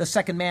 The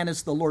second man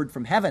is the Lord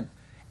from heaven.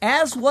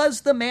 As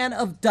was the man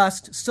of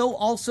dust, so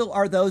also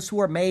are those who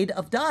are made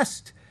of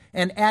dust.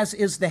 And as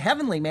is the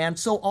heavenly man,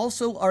 so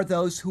also are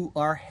those who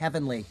are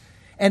heavenly.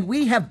 And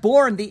we have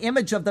borne the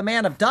image of the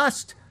man of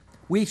dust.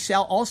 We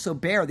shall also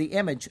bear the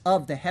image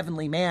of the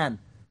heavenly man.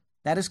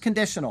 That is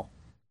conditional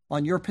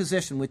on your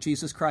position with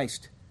Jesus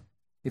Christ.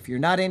 If you're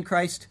not in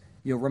Christ,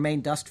 you'll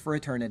remain dust for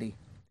eternity.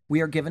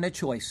 We are given a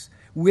choice.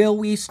 Will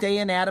we stay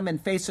in Adam and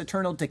face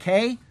eternal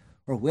decay,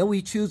 or will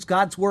we choose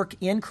God's work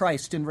in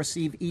Christ and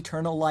receive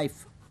eternal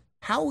life?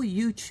 How will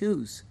you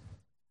choose?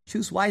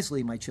 Choose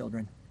wisely, my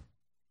children.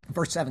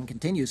 Verse 7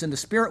 continues, and the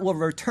spirit will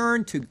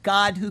return to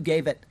God who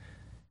gave it.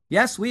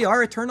 Yes, we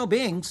are eternal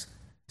beings.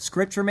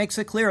 Scripture makes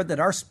it clear that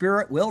our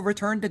spirit will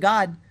return to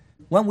God.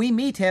 When we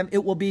meet him,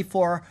 it will be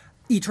for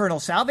eternal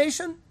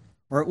salvation,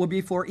 or it will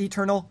be for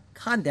eternal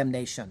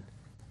condemnation.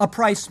 A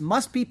price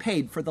must be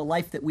paid for the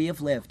life that we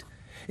have lived.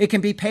 It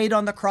can be paid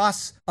on the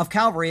cross of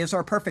Calvary as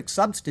our perfect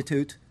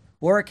substitute,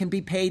 or it can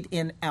be paid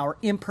in our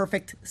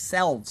imperfect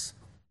selves.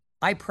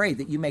 I pray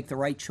that you make the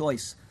right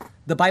choice.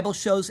 The Bible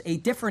shows a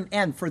different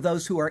end for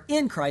those who are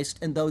in Christ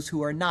and those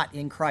who are not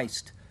in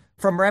Christ.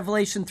 From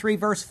Revelation 3,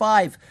 verse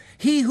 5,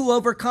 he who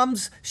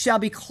overcomes shall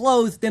be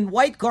clothed in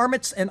white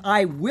garments, and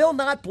I will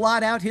not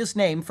blot out his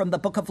name from the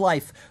book of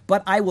life,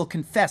 but I will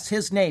confess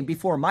his name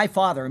before my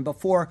Father and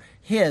before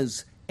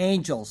his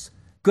angels.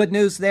 Good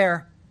news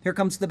there. Here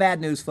comes the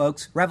bad news,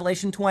 folks.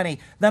 Revelation 20.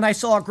 Then I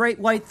saw a great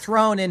white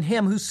throne and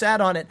him who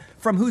sat on it,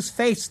 from whose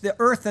face the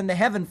earth and the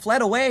heaven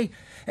fled away,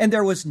 and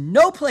there was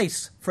no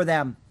place for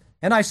them.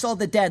 And I saw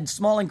the dead,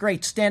 small and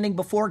great, standing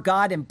before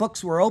God, and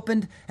books were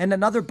opened, and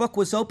another book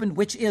was opened,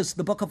 which is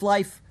the book of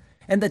life.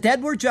 And the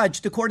dead were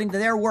judged according to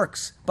their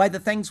works, by the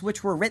things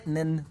which were written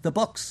in the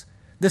books.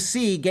 The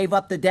sea gave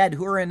up the dead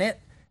who were in it,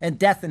 and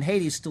death and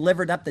Hades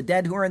delivered up the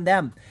dead who were in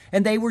them.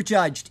 And they were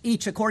judged,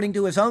 each according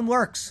to his own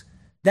works.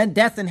 Then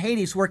death and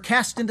Hades were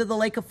cast into the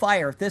lake of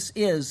fire. This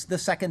is the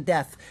second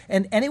death.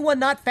 And anyone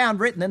not found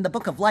written in the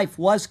book of life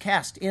was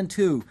cast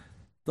into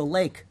the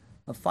lake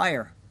of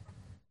fire.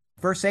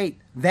 Verse 8,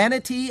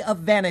 vanity of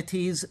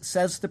vanities,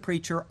 says the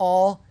preacher,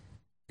 all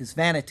is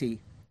vanity.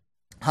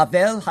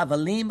 Havel,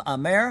 havalim,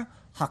 amer,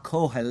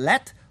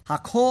 hakohelet,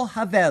 hakol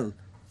havel.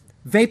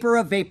 Vapor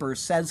of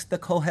vapors, says the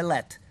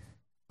Kohelet.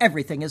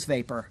 Everything is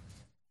vapor.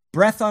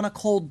 Breath on a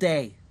cold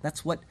day,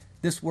 that's what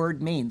this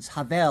word means,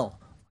 havel.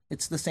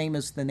 It's the same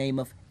as the name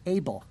of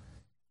Abel.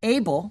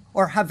 Abel,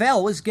 or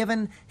Havel, was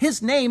given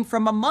his name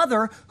from a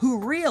mother who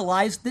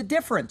realized the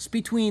difference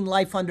between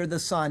life under the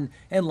sun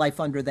and life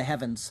under the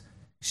heavens.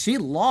 She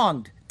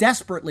longed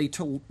desperately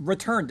to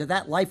return to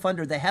that life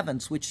under the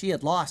heavens which she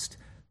had lost,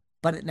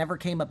 but it never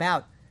came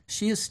about.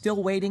 She is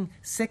still waiting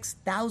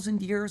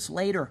 6,000 years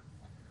later.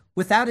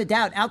 Without a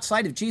doubt,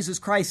 outside of Jesus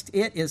Christ,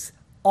 it is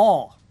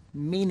all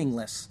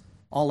meaningless.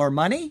 All our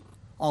money,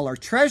 all our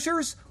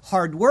treasures,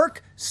 hard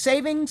work,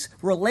 savings,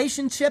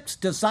 relationships,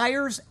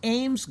 desires,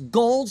 aims,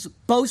 goals,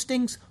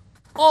 boastings,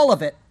 all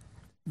of it,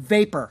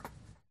 vapor.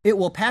 It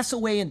will pass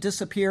away and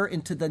disappear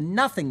into the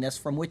nothingness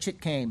from which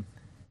it came.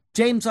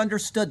 James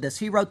understood this.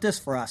 He wrote this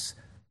for us.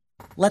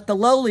 Let the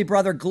lowly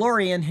brother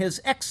glory in his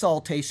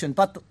exaltation,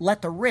 but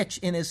let the rich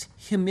in his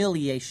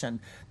humiliation,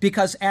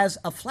 because as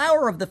a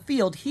flower of the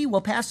field he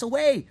will pass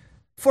away.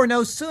 For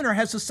no sooner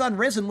has the sun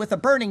risen with a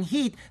burning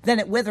heat than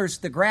it withers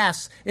the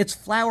grass, its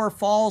flower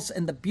falls,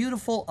 and the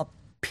beautiful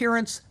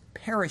appearance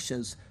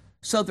perishes.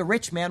 So the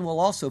rich man will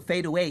also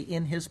fade away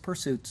in his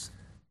pursuits.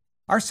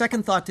 Our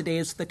second thought today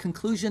is the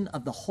conclusion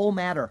of the whole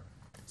matter.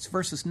 It's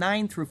verses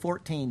 9 through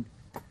 14.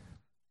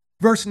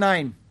 Verse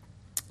 9,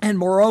 and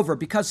moreover,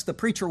 because the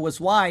preacher was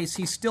wise,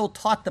 he still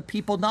taught the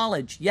people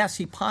knowledge. Yes,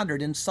 he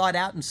pondered and sought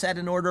out and set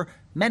in order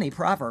many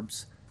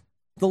proverbs.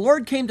 The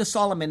Lord came to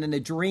Solomon in a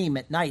dream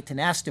at night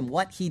and asked him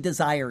what he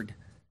desired.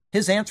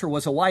 His answer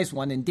was a wise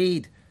one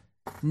indeed.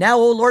 Now,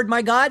 O Lord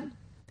my God,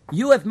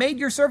 you have made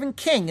your servant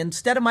king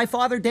instead of my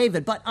father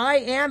David, but I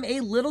am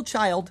a little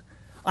child.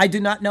 I do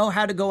not know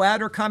how to go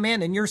out or come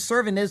in, and your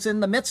servant is in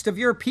the midst of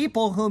your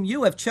people whom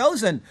you have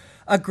chosen,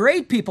 a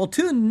great people,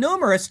 too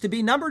numerous to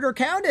be numbered or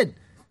counted.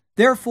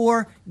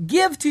 Therefore,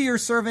 give to your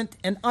servant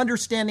an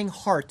understanding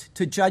heart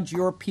to judge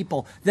your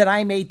people, that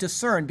I may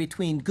discern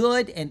between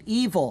good and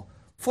evil.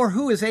 For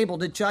who is able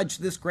to judge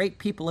this great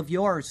people of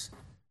yours?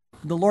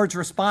 The Lord's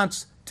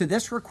response to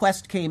this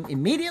request came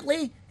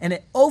immediately, and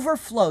it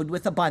overflowed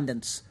with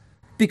abundance.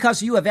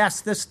 Because you have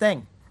asked this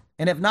thing,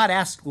 and have not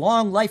asked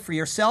long life for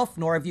yourself,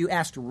 nor have you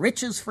asked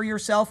riches for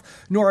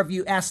yourself, nor have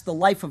you asked the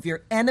life of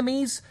your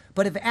enemies,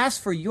 but have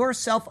asked for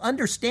yourself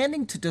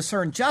understanding to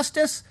discern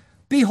justice.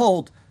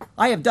 Behold,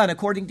 I have done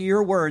according to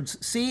your words.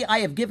 See, I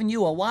have given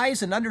you a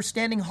wise and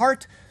understanding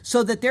heart,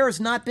 so that there has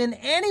not been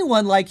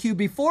anyone like you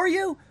before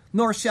you,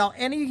 nor shall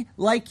any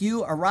like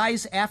you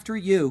arise after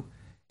you.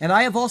 And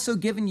I have also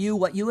given you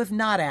what you have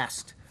not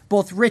asked,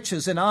 both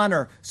riches and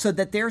honor, so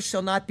that there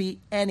shall not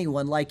be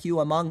anyone like you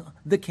among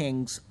the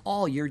kings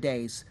all your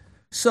days.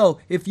 So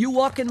if you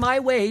walk in my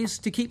ways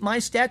to keep my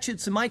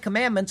statutes and my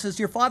commandments as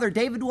your father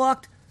David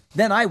walked,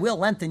 then I will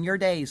lengthen your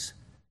days.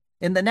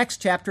 In the next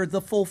chapter,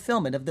 the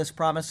fulfillment of this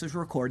promise is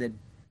recorded.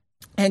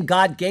 And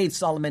God gave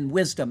Solomon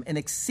wisdom and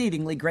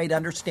exceedingly great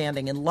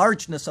understanding and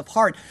largeness of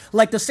heart,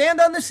 like the sand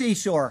on the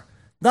seashore.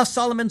 Thus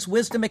Solomon's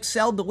wisdom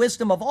excelled the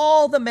wisdom of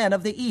all the men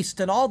of the east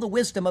and all the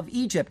wisdom of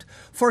Egypt,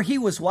 for he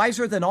was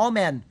wiser than all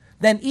men,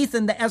 than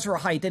Ethan the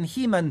Ezrahite and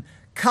Heman,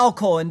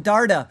 Calcol, and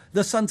Darda,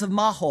 the sons of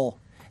Mahol.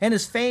 And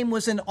his fame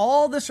was in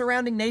all the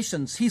surrounding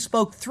nations. He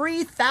spoke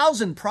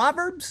 3,000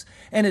 proverbs,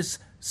 and his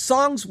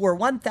songs were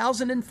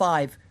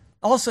 1,005.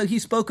 Also he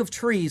spoke of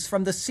trees,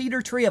 from the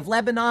cedar tree of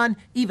Lebanon,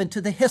 even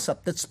to the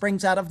hyssop that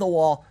springs out of the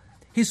wall.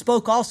 He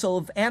spoke also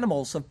of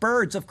animals, of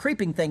birds, of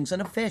creeping things,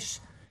 and of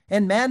fish.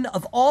 And men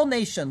of all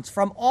nations,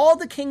 from all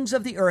the kings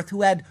of the earth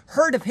who had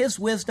heard of his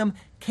wisdom,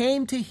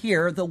 came to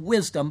hear the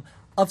wisdom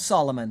of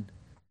Solomon.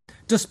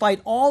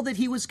 Despite all that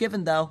he was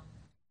given, though,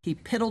 he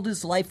piddled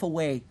his life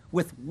away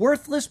with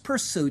worthless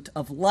pursuit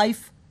of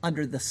life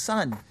under the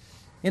sun.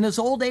 In his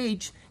old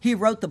age, he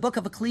wrote the book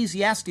of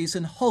Ecclesiastes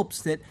in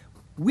hopes that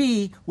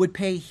we would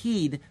pay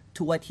heed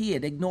to what he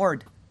had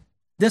ignored.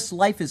 This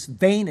life is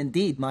vain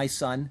indeed, my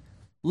son.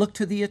 Look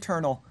to the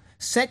eternal.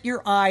 Set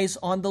your eyes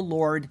on the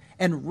Lord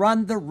and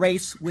run the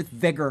race with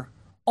vigor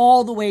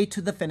all the way to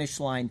the finish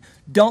line.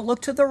 Don't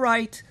look to the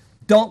right.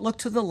 Don't look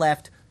to the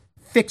left.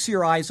 Fix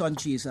your eyes on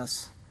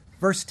Jesus.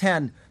 Verse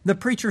 10, the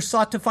preacher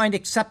sought to find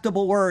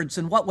acceptable words,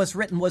 and what was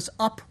written was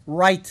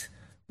upright,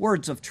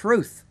 words of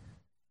truth.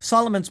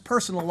 Solomon's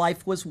personal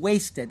life was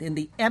wasted in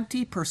the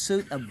empty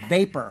pursuit of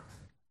vapor,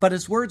 but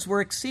his words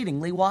were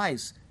exceedingly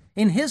wise.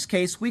 In his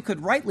case, we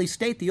could rightly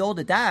state the old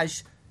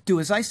adage,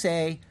 do as I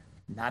say,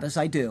 not as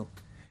I do.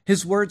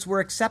 His words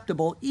were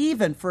acceptable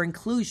even for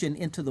inclusion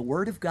into the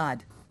Word of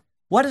God.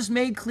 What is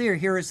made clear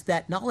here is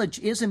that knowledge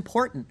is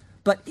important,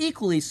 but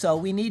equally so,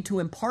 we need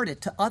to impart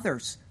it to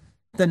others.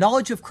 The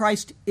knowledge of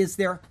Christ is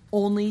their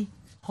only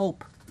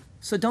hope,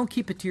 so don't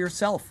keep it to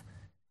yourself.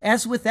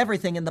 As with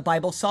everything in the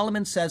Bible,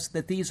 Solomon says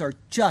that these are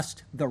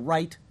just the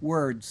right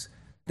words.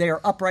 They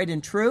are upright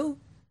and true.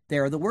 They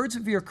are the words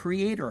of your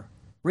Creator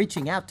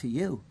reaching out to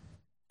you.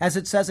 As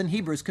it says in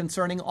Hebrews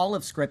concerning all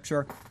of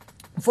Scripture,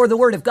 for the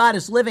word of God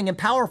is living and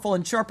powerful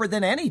and sharper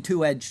than any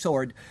two-edged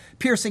sword,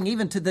 piercing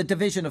even to the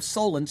division of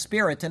soul and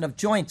spirit and of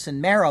joints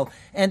and marrow,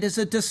 and is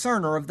a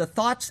discerner of the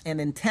thoughts and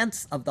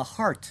intents of the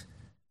heart.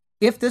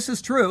 If this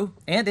is true,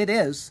 and it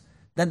is,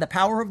 then the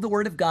power of the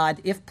word of God,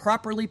 if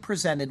properly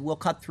presented, will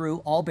cut through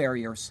all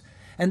barriers.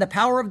 And the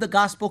power of the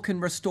gospel can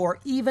restore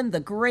even the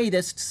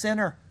greatest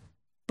sinner.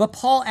 But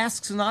Paul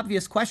asks an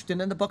obvious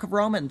question in the book of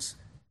Romans.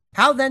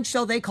 How then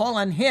shall they call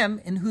on him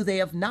in who they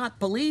have not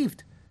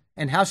believed?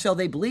 And how shall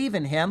they believe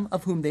in him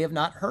of whom they have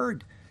not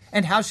heard?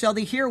 And how shall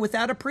they hear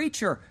without a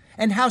preacher?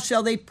 And how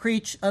shall they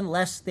preach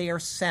unless they are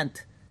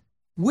sent?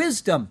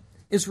 Wisdom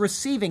is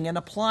receiving and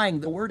applying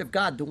the word of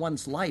God to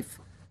one's life.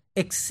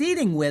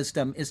 Exceeding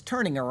wisdom is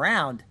turning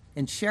around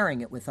and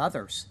sharing it with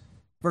others.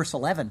 Verse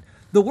 11,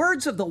 the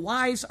words of the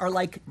wise are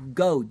like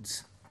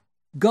goads.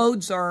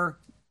 Goads are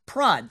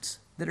prods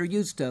that are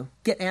used to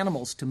get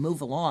animals to move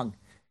along.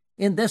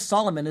 In this,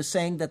 Solomon is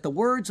saying that the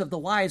words of the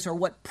wise are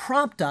what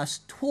prompt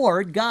us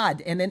toward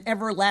God and an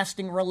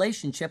everlasting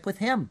relationship with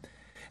him.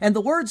 And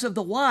the words of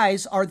the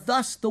wise are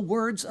thus the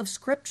words of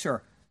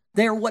Scripture.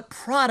 They are what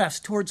prod us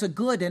towards a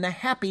good and a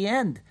happy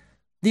end.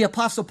 The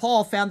Apostle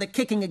Paul found that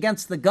kicking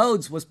against the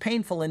goads was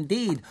painful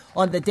indeed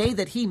on the day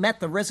that he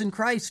met the risen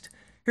Christ.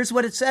 Here's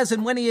what it says,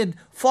 and when he had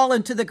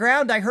fallen to the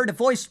ground, I heard a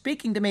voice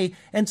speaking to me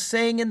and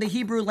saying in the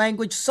Hebrew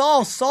language,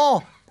 Saul,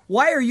 Saul,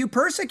 why are you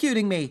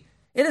persecuting me?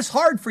 It is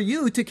hard for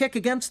you to kick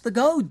against the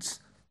goads.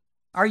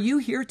 Are you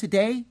here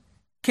today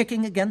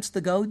kicking against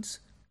the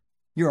goads?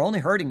 You're only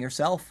hurting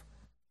yourself.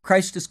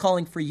 Christ is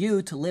calling for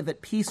you to live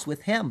at peace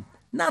with him,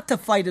 not to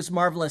fight his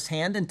marvelous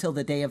hand until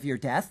the day of your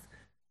death.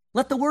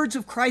 Let the words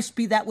of Christ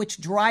be that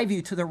which drive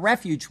you to the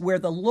refuge where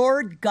the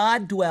Lord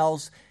God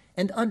dwells,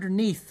 and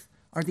underneath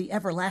are the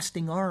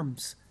everlasting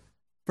arms.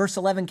 Verse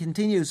 11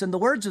 continues, and the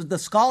words of the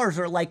scholars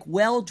are like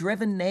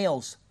well-driven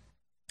nails.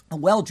 A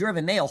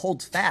well-driven nail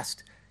holds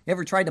fast. You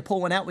ever tried to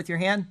pull one out with your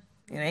hand?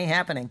 It ain't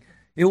happening.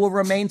 It will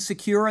remain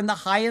secure in the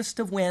highest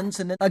of winds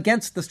and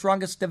against the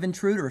strongest of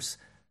intruders.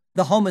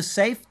 The home is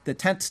safe, the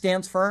tent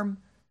stands firm,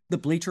 the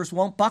bleachers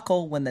won't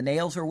buckle when the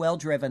nails are well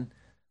driven.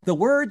 The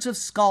words of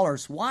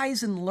scholars,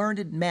 wise and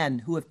learned men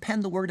who have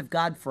penned the word of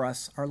God for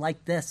us are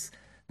like this.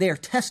 They are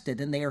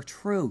tested and they are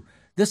true.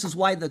 This is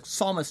why the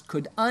psalmist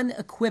could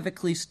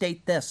unequivocally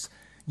state this.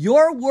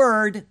 Your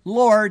word,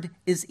 Lord,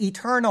 is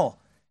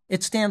eternal.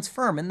 It stands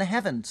firm in the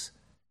heavens.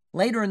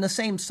 Later in the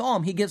same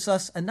psalm, he gives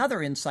us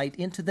another insight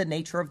into the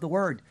nature of the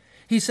word.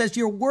 He says,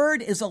 your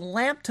word is a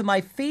lamp to my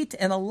feet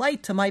and a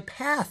light to my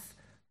path.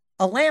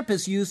 A lamp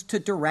is used to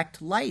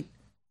direct light,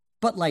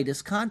 but light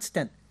is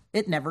constant.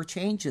 It never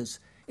changes.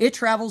 It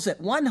travels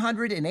at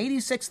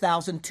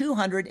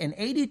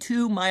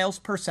 186,282 miles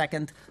per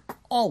second,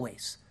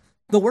 always.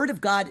 The word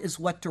of God is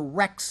what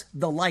directs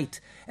the light,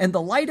 and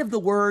the light of the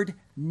word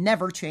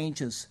never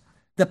changes.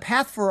 The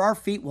path for our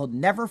feet will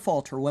never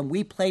falter when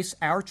we place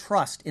our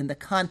trust in the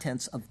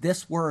contents of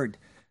this word.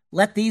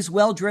 Let these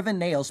well-driven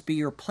nails be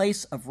your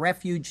place of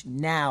refuge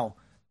now,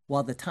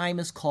 while the time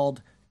is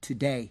called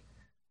today.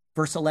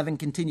 Verse 11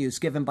 continues,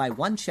 given by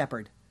one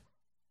shepherd.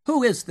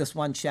 Who is this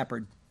one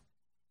shepherd?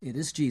 It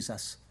is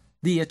Jesus,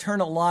 the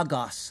eternal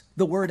Logos,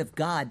 the Word of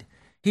God.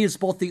 He is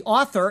both the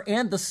author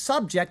and the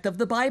subject of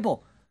the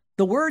Bible.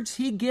 The words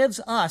he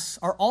gives us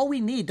are all we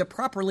need to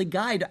properly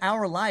guide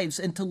our lives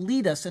and to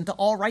lead us into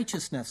all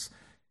righteousness.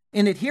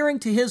 In adhering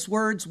to his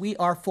words, we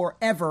are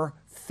forever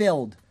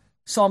filled.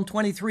 Psalm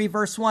 23,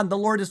 verse 1, the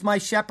Lord is my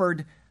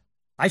shepherd,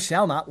 I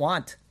shall not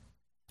want.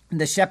 And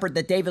the shepherd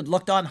that David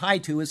looked on high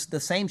to is the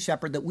same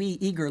shepherd that we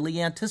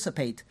eagerly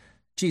anticipate.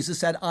 Jesus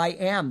said, I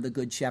am the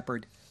good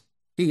shepherd.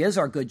 He is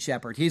our good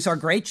shepherd. He's our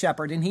great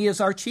shepherd, and he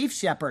is our chief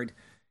shepherd.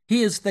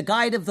 He is the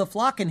guide of the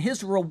flock, and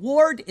his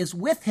reward is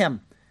with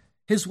him.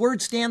 His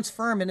word stands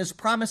firm, and his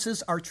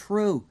promises are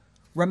true.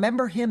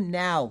 Remember him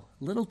now,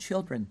 little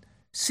children.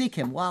 Seek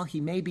him while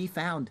he may be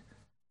found.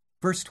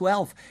 Verse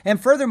 12,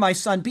 and further, my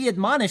son, be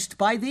admonished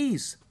by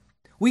these.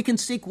 We can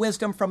seek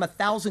wisdom from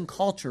 1,000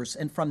 cultures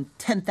and from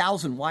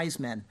 10,000 wise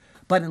men.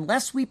 But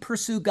unless we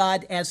pursue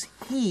God as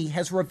he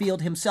has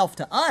revealed himself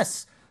to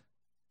us,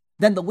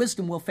 then the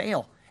wisdom will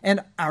fail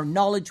and our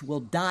knowledge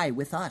will die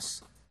with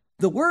us.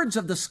 The words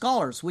of the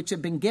scholars which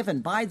have been given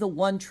by the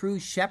one true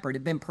shepherd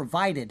have been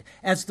provided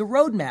as the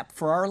roadmap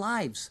for our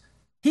lives.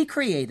 He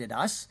created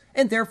us,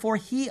 and therefore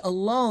he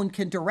alone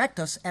can direct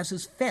us as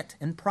is fit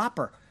and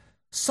proper.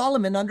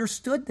 Solomon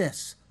understood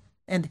this,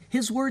 and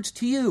his words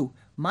to you,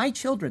 my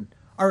children,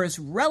 are as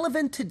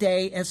relevant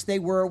today as they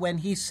were when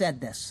he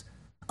said this.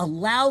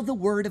 Allow the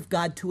word of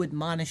God to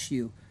admonish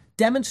you.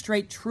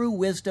 Demonstrate true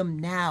wisdom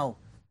now,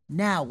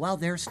 while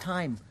there's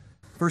time.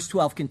 Verse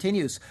 12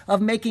 continues,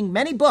 of making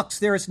many books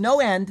there is no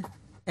end,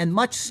 and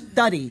much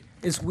study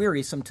is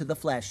wearisome to the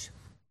flesh.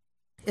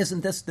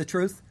 Isn't this the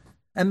truth?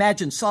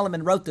 Imagine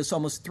Solomon wrote this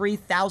almost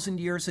 3,000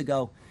 years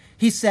ago.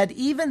 He said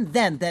even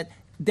then that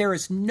there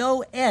is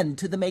no end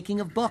to the making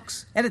of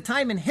books, at a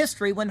time in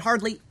history when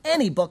hardly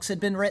any books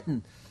had been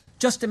written.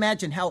 Just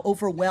imagine how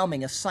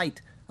overwhelming a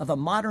sight of a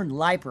modern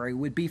library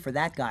would be for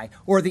that guy,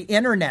 or the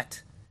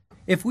internet.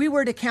 If we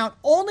were to count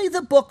only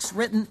the books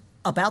written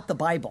about the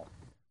Bible,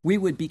 we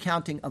would be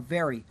counting a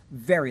very,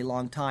 very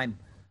long time.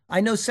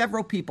 I know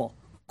several people,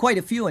 quite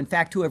a few in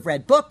fact, who have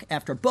read book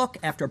after book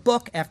after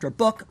book after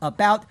book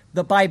about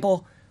the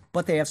Bible,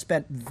 but they have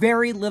spent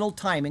very little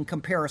time in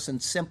comparison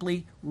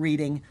simply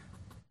reading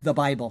the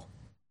Bible.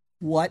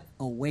 What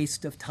a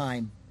waste of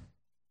time.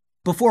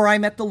 Before I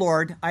met the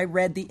Lord, I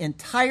read the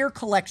entire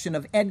collection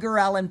of Edgar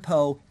Allan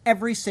Poe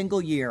every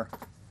single year,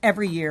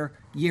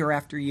 year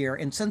after year.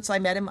 And since I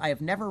met him, I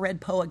have never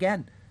read Poe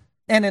again.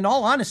 And in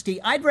all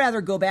honesty, I'd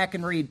rather go back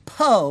and read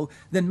Poe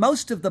than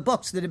most of the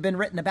books that have been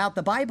written about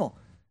the Bible.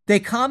 They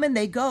come and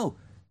they go.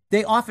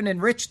 They often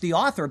enrich the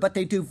author, but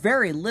they do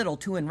very little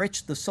to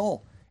enrich the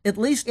soul. At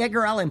least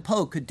Edgar Allan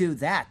Poe could do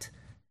that.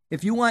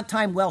 If you want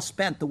time well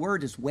spent, the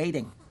Word is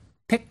waiting.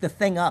 Pick the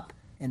thing up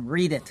and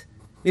read it.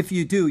 If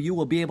you do, you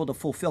will be able to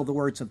fulfill the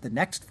words of the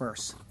next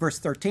verse. Verse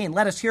 13,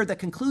 let us hear the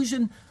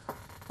conclusion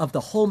of the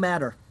whole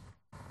matter.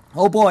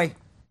 Oh boy,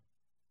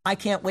 I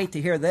can't wait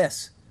to hear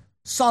this.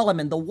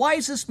 Solomon, the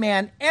wisest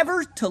man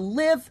ever to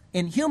live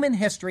in human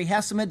history,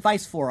 has some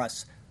advice for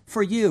us,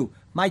 for you,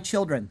 my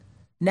children.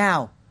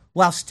 Now,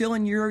 while still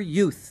in your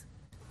youth,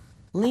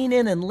 lean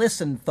in and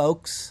listen,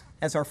 folks,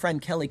 as our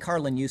friend Kelly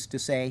Carlin used to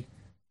say.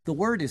 The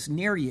word is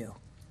near you.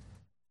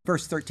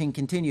 Verse 13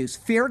 continues,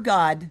 fear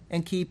God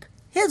and keep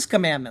his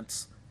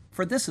commandments,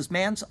 for this is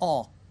man's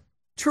all.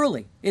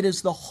 Truly, it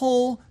is the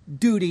whole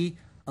duty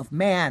of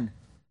man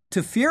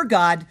to fear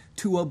God,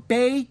 to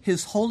obey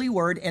his holy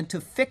word, and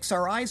to fix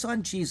our eyes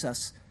on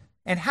Jesus.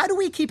 And how do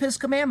we keep his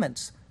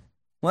commandments?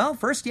 Well,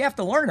 first you have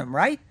to learn them,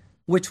 right?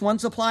 Which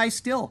ones apply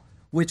still?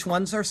 Which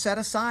ones are set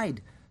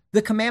aside?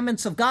 The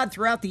commandments of God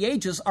throughout the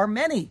ages are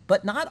many,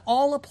 but not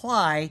all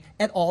apply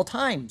at all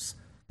times.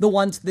 The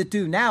ones that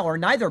do now are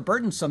neither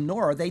burdensome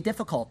nor are they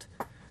difficult.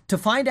 To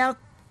find out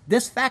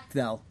this fact,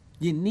 though,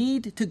 you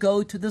need to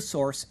go to the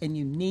source and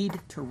you need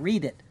to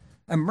read it.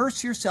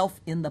 Immerse yourself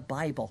in the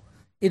Bible.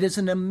 It is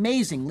an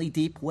amazingly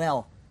deep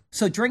well.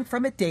 So drink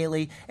from it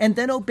daily and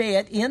then obey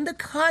it in the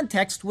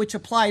context which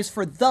applies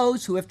for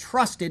those who have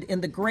trusted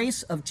in the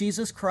grace of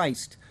Jesus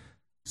Christ.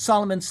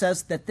 Solomon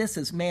says that this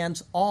is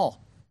man's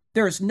all.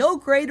 There is no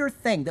greater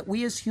thing that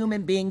we as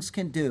human beings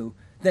can do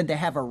than to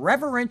have a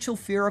reverential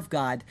fear of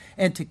God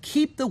and to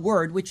keep the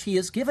word which he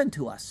has given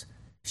to us.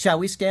 Shall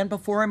we stand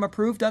before him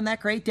approved on that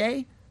great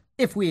day?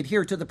 If we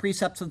adhere to the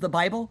precepts of the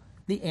Bible,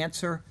 the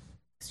answer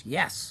is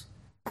yes.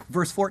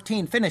 Verse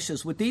 14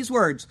 finishes with these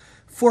words,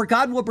 for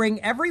God will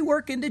bring every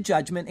work into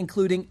judgment,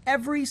 including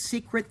every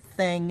secret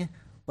thing,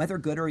 whether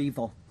good or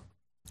evil.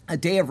 A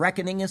day of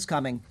reckoning is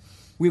coming.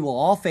 We will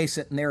all face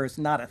it, and there is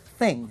not a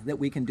thing that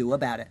we can do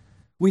about it.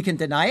 We can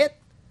deny it.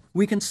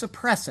 We can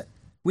suppress it.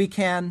 We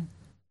can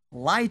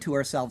lie to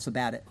ourselves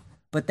about it.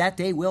 But that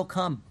day will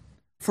come.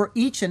 For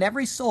each and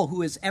every soul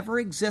who has ever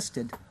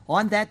existed,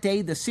 on that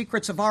day the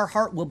secrets of our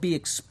heart will be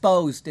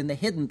exposed and the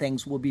hidden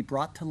things will be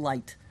brought to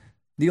light.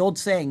 The old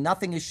saying,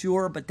 nothing is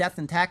sure but death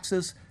and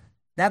taxes,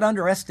 that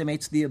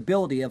underestimates the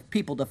ability of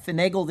people to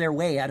finagle their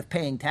way out of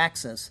paying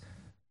taxes.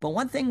 But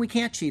one thing we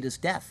can't cheat is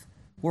death.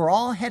 We're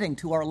all heading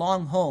to our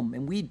long home,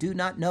 and we do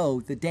not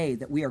know the day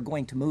that we are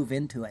going to move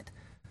into it.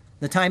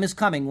 The time is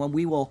coming when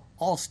we will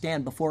all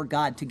stand before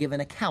God to give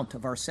an account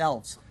of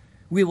ourselves.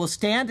 We will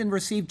stand and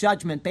receive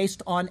judgment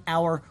based on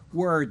our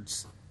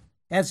words.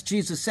 As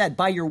Jesus said,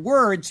 by your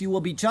words you will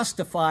be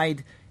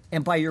justified,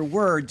 and by your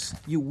words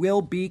you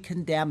will be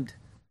condemned.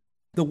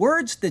 The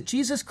words that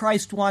Jesus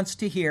Christ wants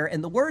to hear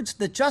and the words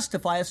that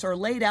justify us are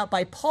laid out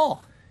by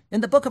Paul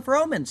in the book of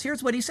Romans.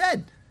 Here's what he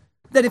said,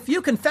 that if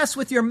you confess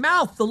with your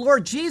mouth the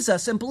Lord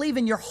Jesus and believe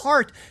in your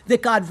heart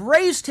that God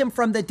raised him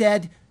from the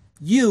dead,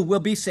 you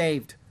will be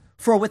saved.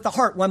 For with the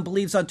heart one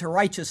believes unto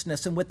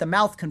righteousness, and with the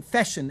mouth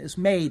confession is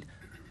made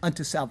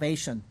unto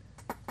salvation.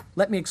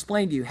 Let me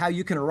explain to you how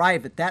you can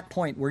arrive at that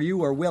point where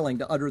you are willing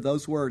to utter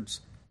those words.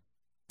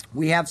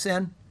 We have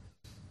sin.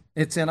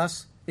 It's in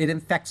us. It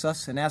infects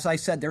us. And as I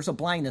said, there's a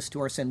blindness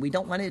to our sin. We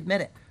don't want to admit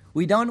it.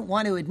 We don't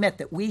want to admit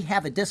that we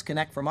have a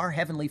disconnect from our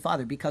Heavenly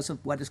Father because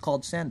of what is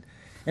called sin.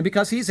 And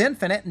because he's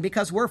infinite and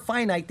because we're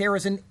finite, there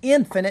is an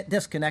infinite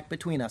disconnect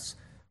between us.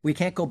 We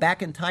can't go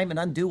back in time and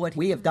undo what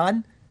we have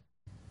done.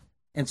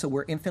 And so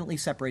we're infinitely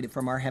separated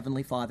from our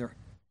Heavenly Father.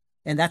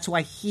 And that's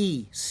why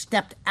he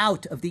stepped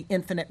out of the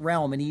infinite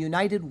realm and he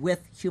united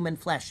with human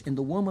flesh in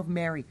the womb of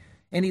Mary.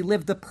 And he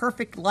lived the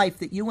perfect life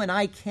that you and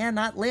I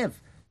cannot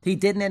live. He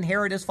didn't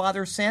inherit his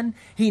father's sin.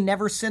 He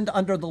never sinned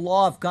under the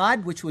law of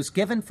God, which was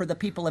given for the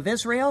people of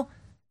Israel.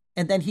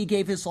 And then he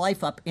gave his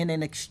life up in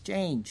an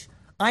exchange.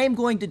 I am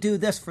going to do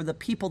this for the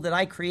people that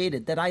I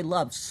created, that I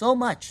love so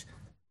much,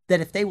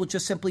 that if they will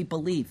just simply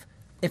believe,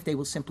 if they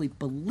will simply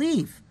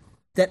believe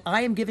that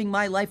I am giving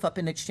my life up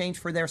in exchange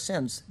for their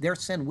sins, their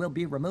sin will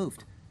be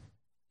removed.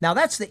 Now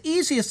that's the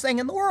easiest thing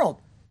in the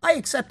world. I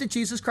accept that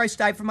Jesus Christ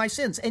died for my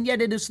sins, and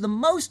yet it is the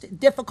most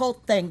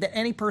difficult thing that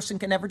any person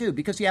can ever do,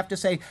 because you have to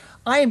say,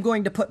 I am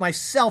going to put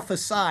myself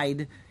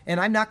aside, and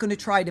I'm not going to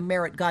try to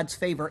merit God's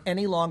favor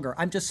any longer.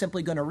 I'm just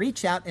simply going to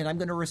reach out, and I'm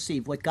going to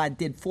receive what God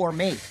did for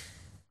me,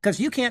 because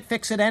you can't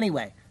fix it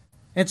anyway.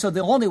 And so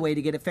the only way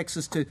to get it fixed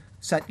is to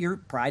set your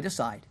pride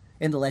aside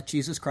and to let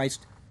Jesus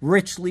Christ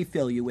richly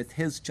fill you with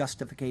his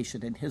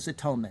justification and his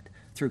atonement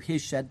through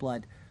his shed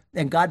blood.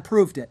 And God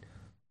proved it.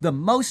 The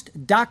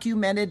most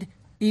documented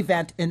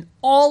event in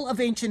all of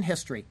ancient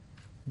history,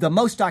 the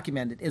most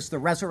documented, is the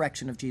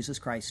resurrection of Jesus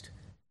Christ.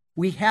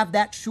 We have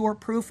that sure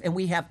proof, and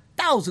we have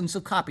thousands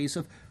of copies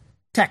of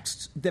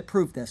texts that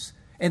prove this.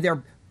 And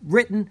they're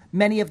written,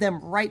 many of them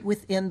right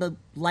within the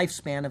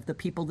lifespan of the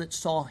people that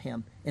saw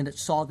him and that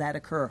saw that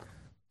occur.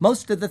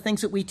 Most of the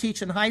things that we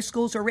teach in high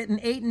schools are written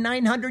 800 and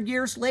 900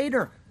 years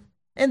later.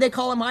 And they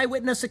call them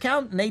eyewitness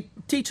account, and they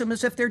teach them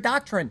as if they're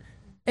doctrine.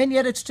 And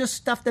yet it's just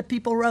stuff that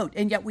people wrote.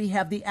 And yet we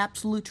have the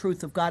absolute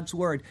truth of God's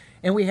word.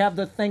 And we have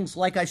the things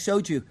like I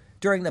showed you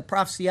during the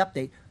prophecy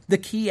update, the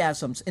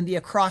chiasms and the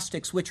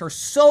acrostics, which are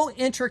so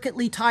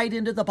intricately tied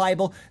into the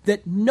Bible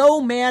that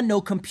no man, no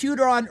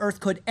computer on earth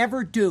could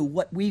ever do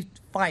what we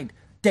find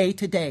day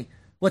to day.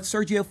 What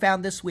Sergio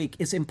found this week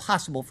is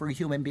impossible for a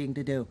human being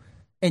to do.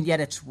 And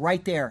yet it's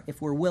right there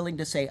if we're willing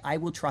to say, I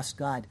will trust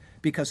God,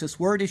 because his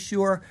word is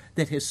sure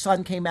that his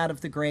son came out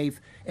of the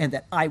grave and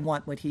that I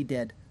want what he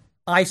did.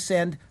 I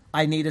sinned.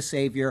 I need a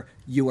Savior.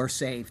 You are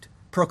saved.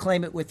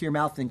 Proclaim it with your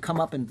mouth and come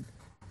up and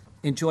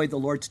enjoy the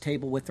Lord's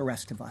table with the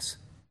rest of us.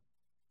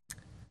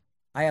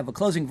 I have a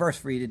closing verse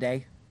for you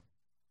today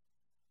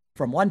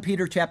from 1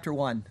 Peter chapter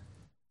 1.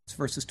 It's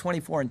verses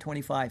 24 and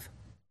 25.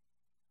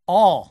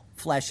 All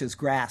flesh is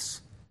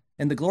grass,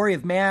 and the glory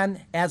of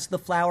man as the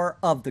flower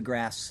of the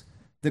grass.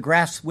 The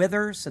grass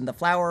withers and the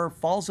flower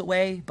falls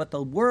away, but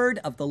the word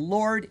of the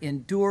Lord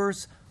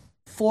endures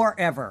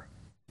forever.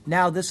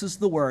 Now this is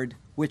the word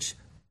which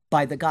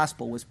by the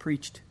gospel was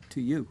preached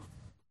to you.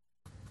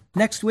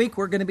 Next week,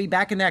 we're going to be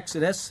back in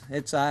Exodus.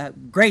 It's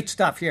great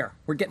stuff here.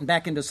 We're getting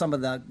back into some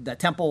of the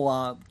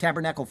temple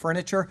tabernacle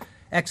furniture.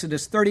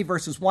 Exodus 30,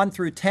 verses 1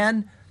 through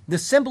 10. The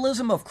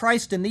symbolism of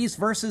Christ in these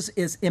verses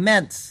is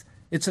immense.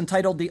 It's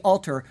entitled The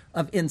Altar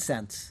of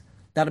Incense.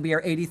 That'll be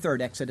our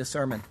 83rd Exodus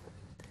sermon.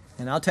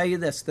 And I'll tell you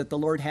this, that the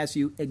Lord has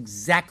you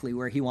exactly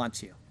where he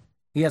wants you.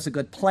 He has a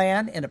good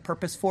plan and a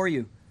purpose for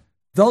you.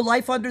 Though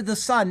life under the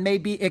sun may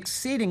be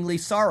exceedingly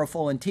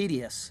sorrowful and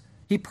tedious,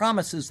 he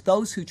promises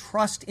those who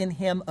trust in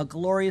him a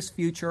glorious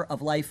future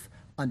of life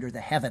under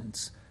the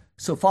heavens.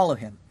 So follow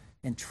him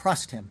and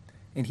trust him,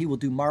 and he will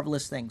do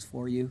marvelous things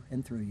for you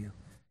and through you.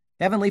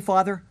 Heavenly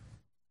Father,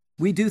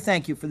 we do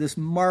thank you for this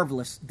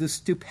marvelous, this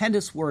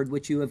stupendous word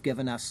which you have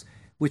given us,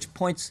 which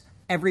points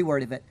every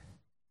word of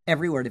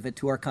it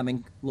to our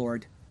coming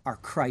Lord, our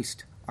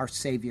Christ, our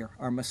Savior,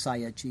 our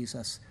Messiah,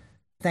 Jesus.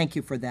 Thank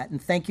you for that.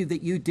 And thank you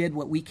that you did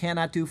what we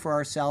cannot do for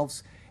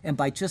ourselves. And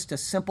by just a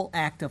simple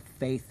act of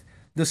faith,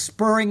 the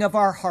spurring of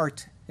our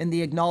heart and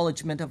the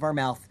acknowledgement of our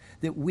mouth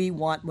that we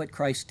want what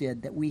Christ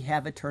did, that we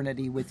have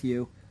eternity with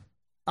you.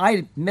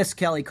 I miss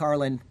Kelly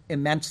Carlin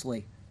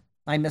immensely.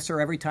 I miss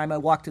her every time I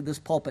walk to this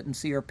pulpit and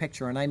see her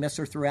picture, and I miss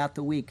her throughout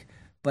the week.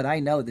 But I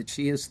know that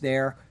she is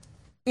there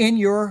in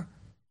your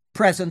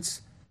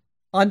presence.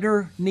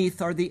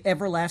 Underneath are the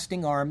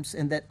everlasting arms,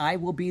 and that I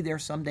will be there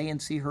someday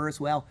and see her as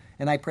well.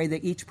 And I pray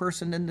that each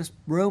person in this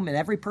room and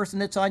every person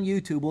that's on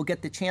YouTube will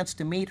get the chance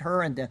to meet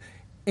her and to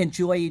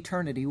enjoy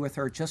eternity with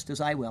her just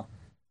as I will.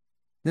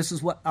 This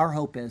is what our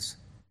hope is.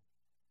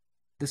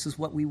 This is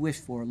what we wish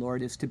for,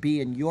 Lord, is to be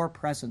in your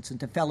presence and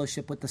to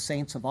fellowship with the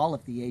saints of all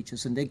of the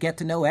ages and to get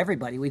to know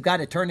everybody. We've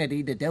got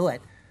eternity to do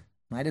it.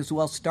 Might as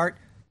well start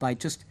by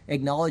just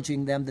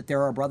acknowledging them that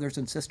they're our brothers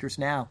and sisters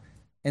now,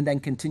 and then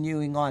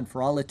continuing on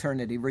for all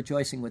eternity,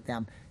 rejoicing with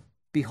them.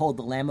 Behold,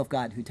 the Lamb of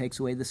God who takes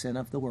away the sin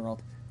of the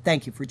world.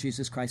 Thank you for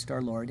Jesus Christ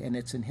our Lord, and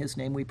it's in his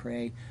name we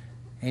pray.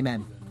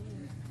 Amen.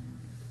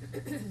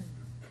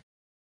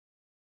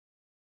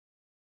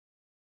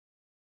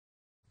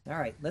 All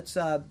right, let's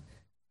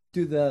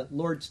do the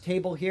Lord's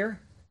table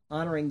here,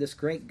 honoring this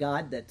great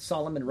God that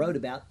Solomon wrote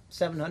about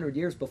 700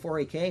 years before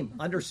he came,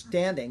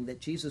 understanding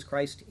that Jesus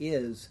Christ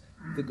is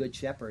the Good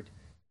Shepherd.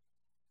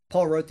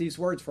 Paul wrote these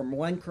words from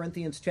 1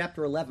 Corinthians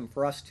chapter 11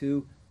 for us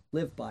to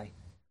live by.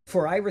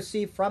 For I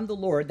received from the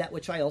Lord that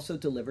which I also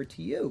delivered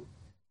to you,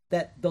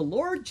 that the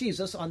Lord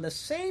Jesus, on the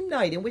same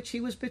night in which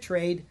he was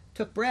betrayed,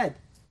 took bread.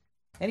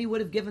 And he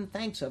would have given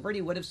thanks over it.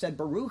 He would have said,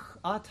 Baruch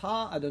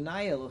atah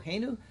Adonai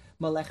Eloheinu,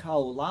 melech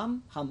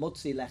haolam,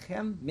 hamotzi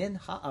lechem min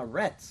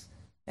haaretz.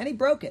 And he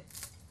broke it.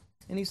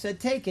 And he said,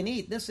 take and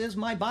eat. This is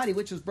my body,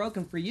 which was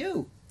broken for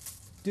you.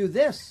 Do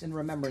this in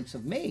remembrance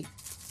of me.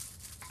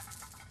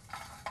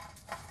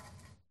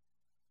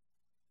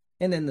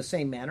 And in the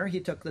same manner, he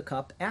took the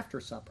cup after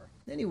supper.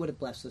 Then he would have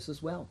blessed this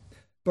as well.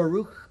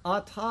 Baruch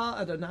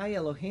atah Adonai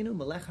Eloheinu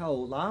melech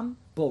haolam,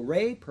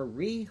 borei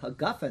peri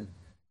hagafen.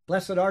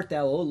 Blessed art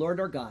thou, O Lord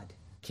our God,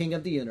 King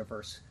of the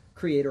universe,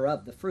 creator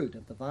of the fruit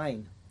of the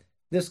vine.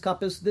 This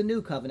cup is the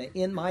new covenant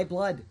in my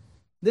blood.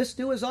 This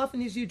do as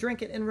often as you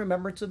drink it in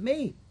remembrance of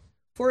me.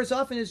 For as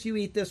often as you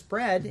eat this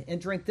bread and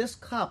drink this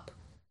cup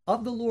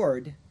of the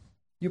Lord,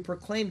 you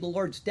proclaim the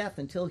Lord's death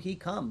until he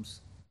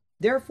comes.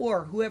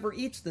 Therefore, whoever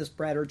eats this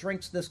bread or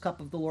drinks this cup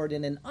of the Lord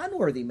in an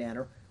unworthy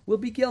manner will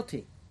be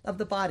guilty of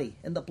the body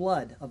and the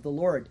blood of the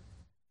Lord.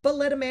 But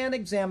let a man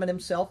examine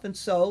himself, and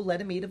so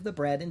let him eat of the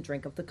bread and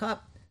drink of the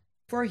cup.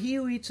 For he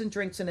who eats and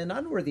drinks in an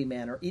unworthy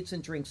manner eats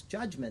and drinks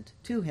judgment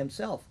to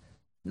himself,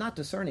 not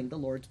discerning the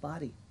Lord's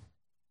body.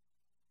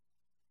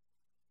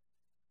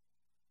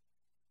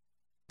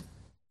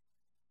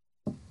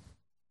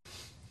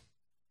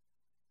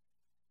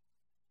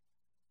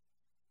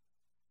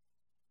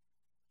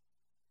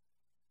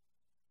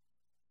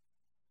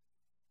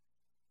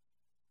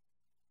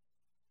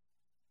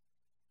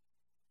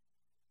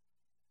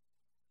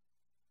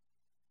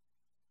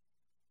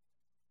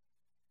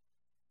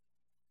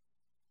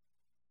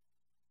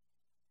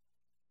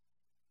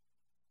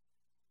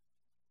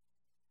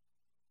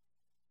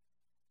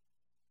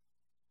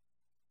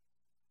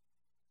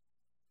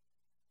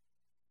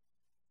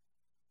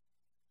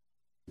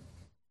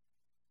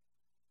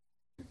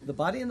 the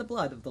body and the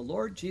blood of the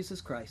Lord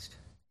Jesus Christ.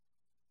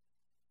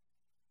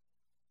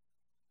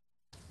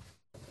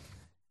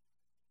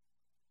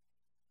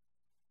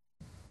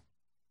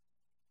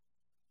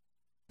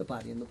 The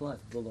body and the blood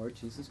of the Lord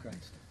Jesus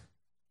Christ.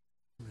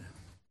 Amen.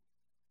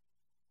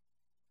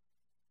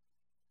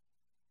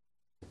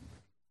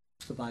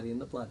 The body and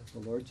the blood of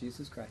the Lord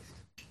Jesus Christ.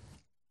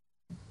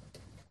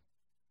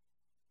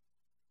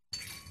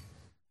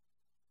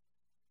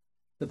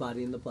 The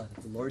body and the blood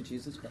of the Lord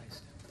Jesus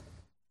Christ.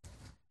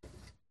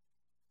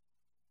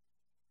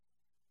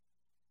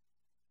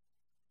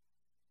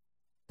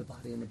 The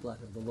body and the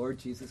blood of the Lord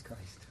Jesus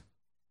Christ.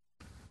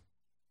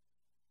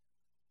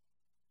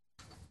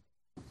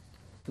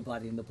 The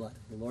body and the blood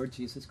of the Lord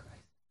Jesus Christ.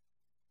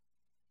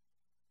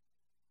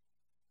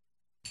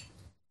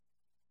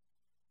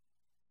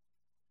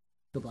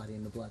 The body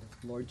and the blood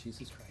of the Lord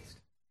Jesus Christ.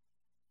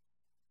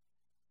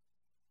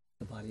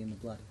 The body and the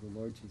blood of the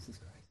Lord Jesus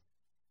Christ.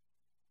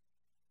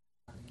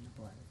 The body and the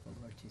blood of the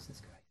Lord Jesus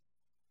Christ.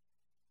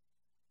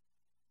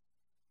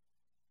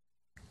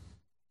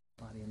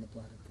 The body and the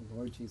blood of the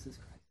Lord Jesus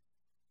Christ.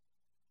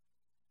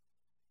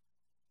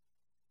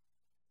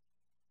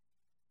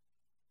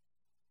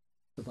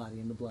 The body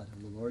and the blood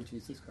of the Lord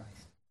Jesus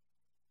Christ.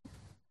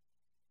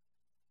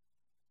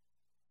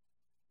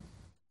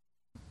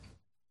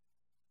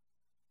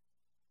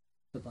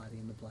 The body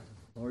and the blood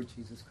of the Lord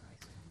Jesus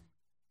Christ.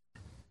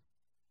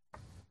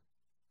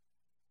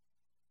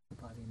 The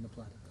body and the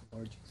blood of the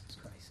Lord Jesus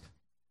Christ.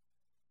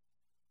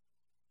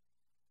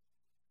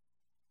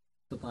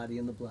 The body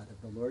and the blood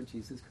of the Lord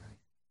Jesus Christ.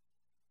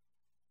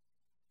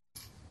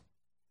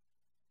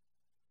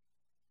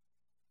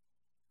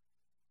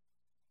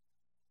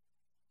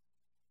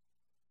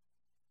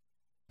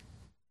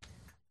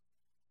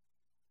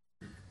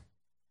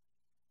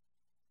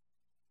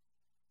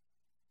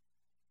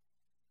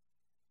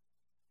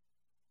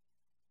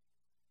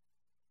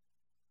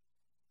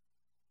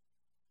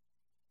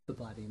 The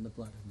body and the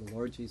blood of the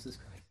Lord Jesus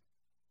Christ.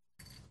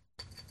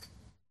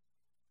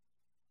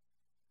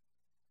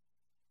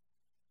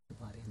 The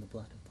body and the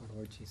blood of the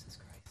Lord Jesus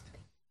Christ.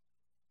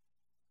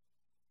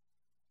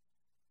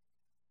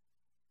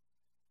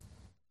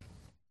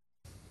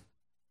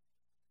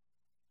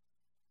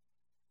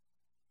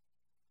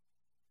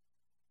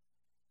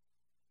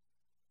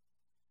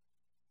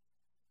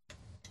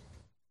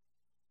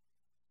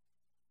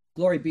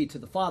 Glory be to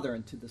the Father,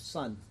 and to the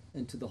Son,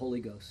 and to the Holy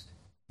Ghost,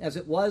 as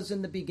it was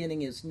in the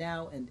beginning, is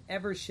now, and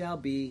ever shall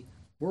be,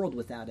 world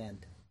without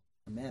end.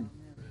 Amen.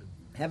 Amen.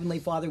 Heavenly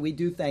Father, we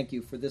do thank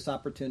you for this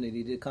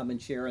opportunity to come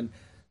and share in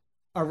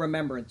our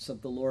remembrance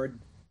of the Lord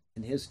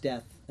and his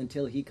death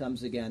until he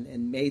comes again,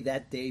 and may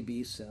that day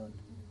be soon.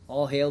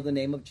 All hail the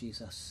name of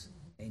Jesus.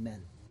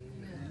 Amen.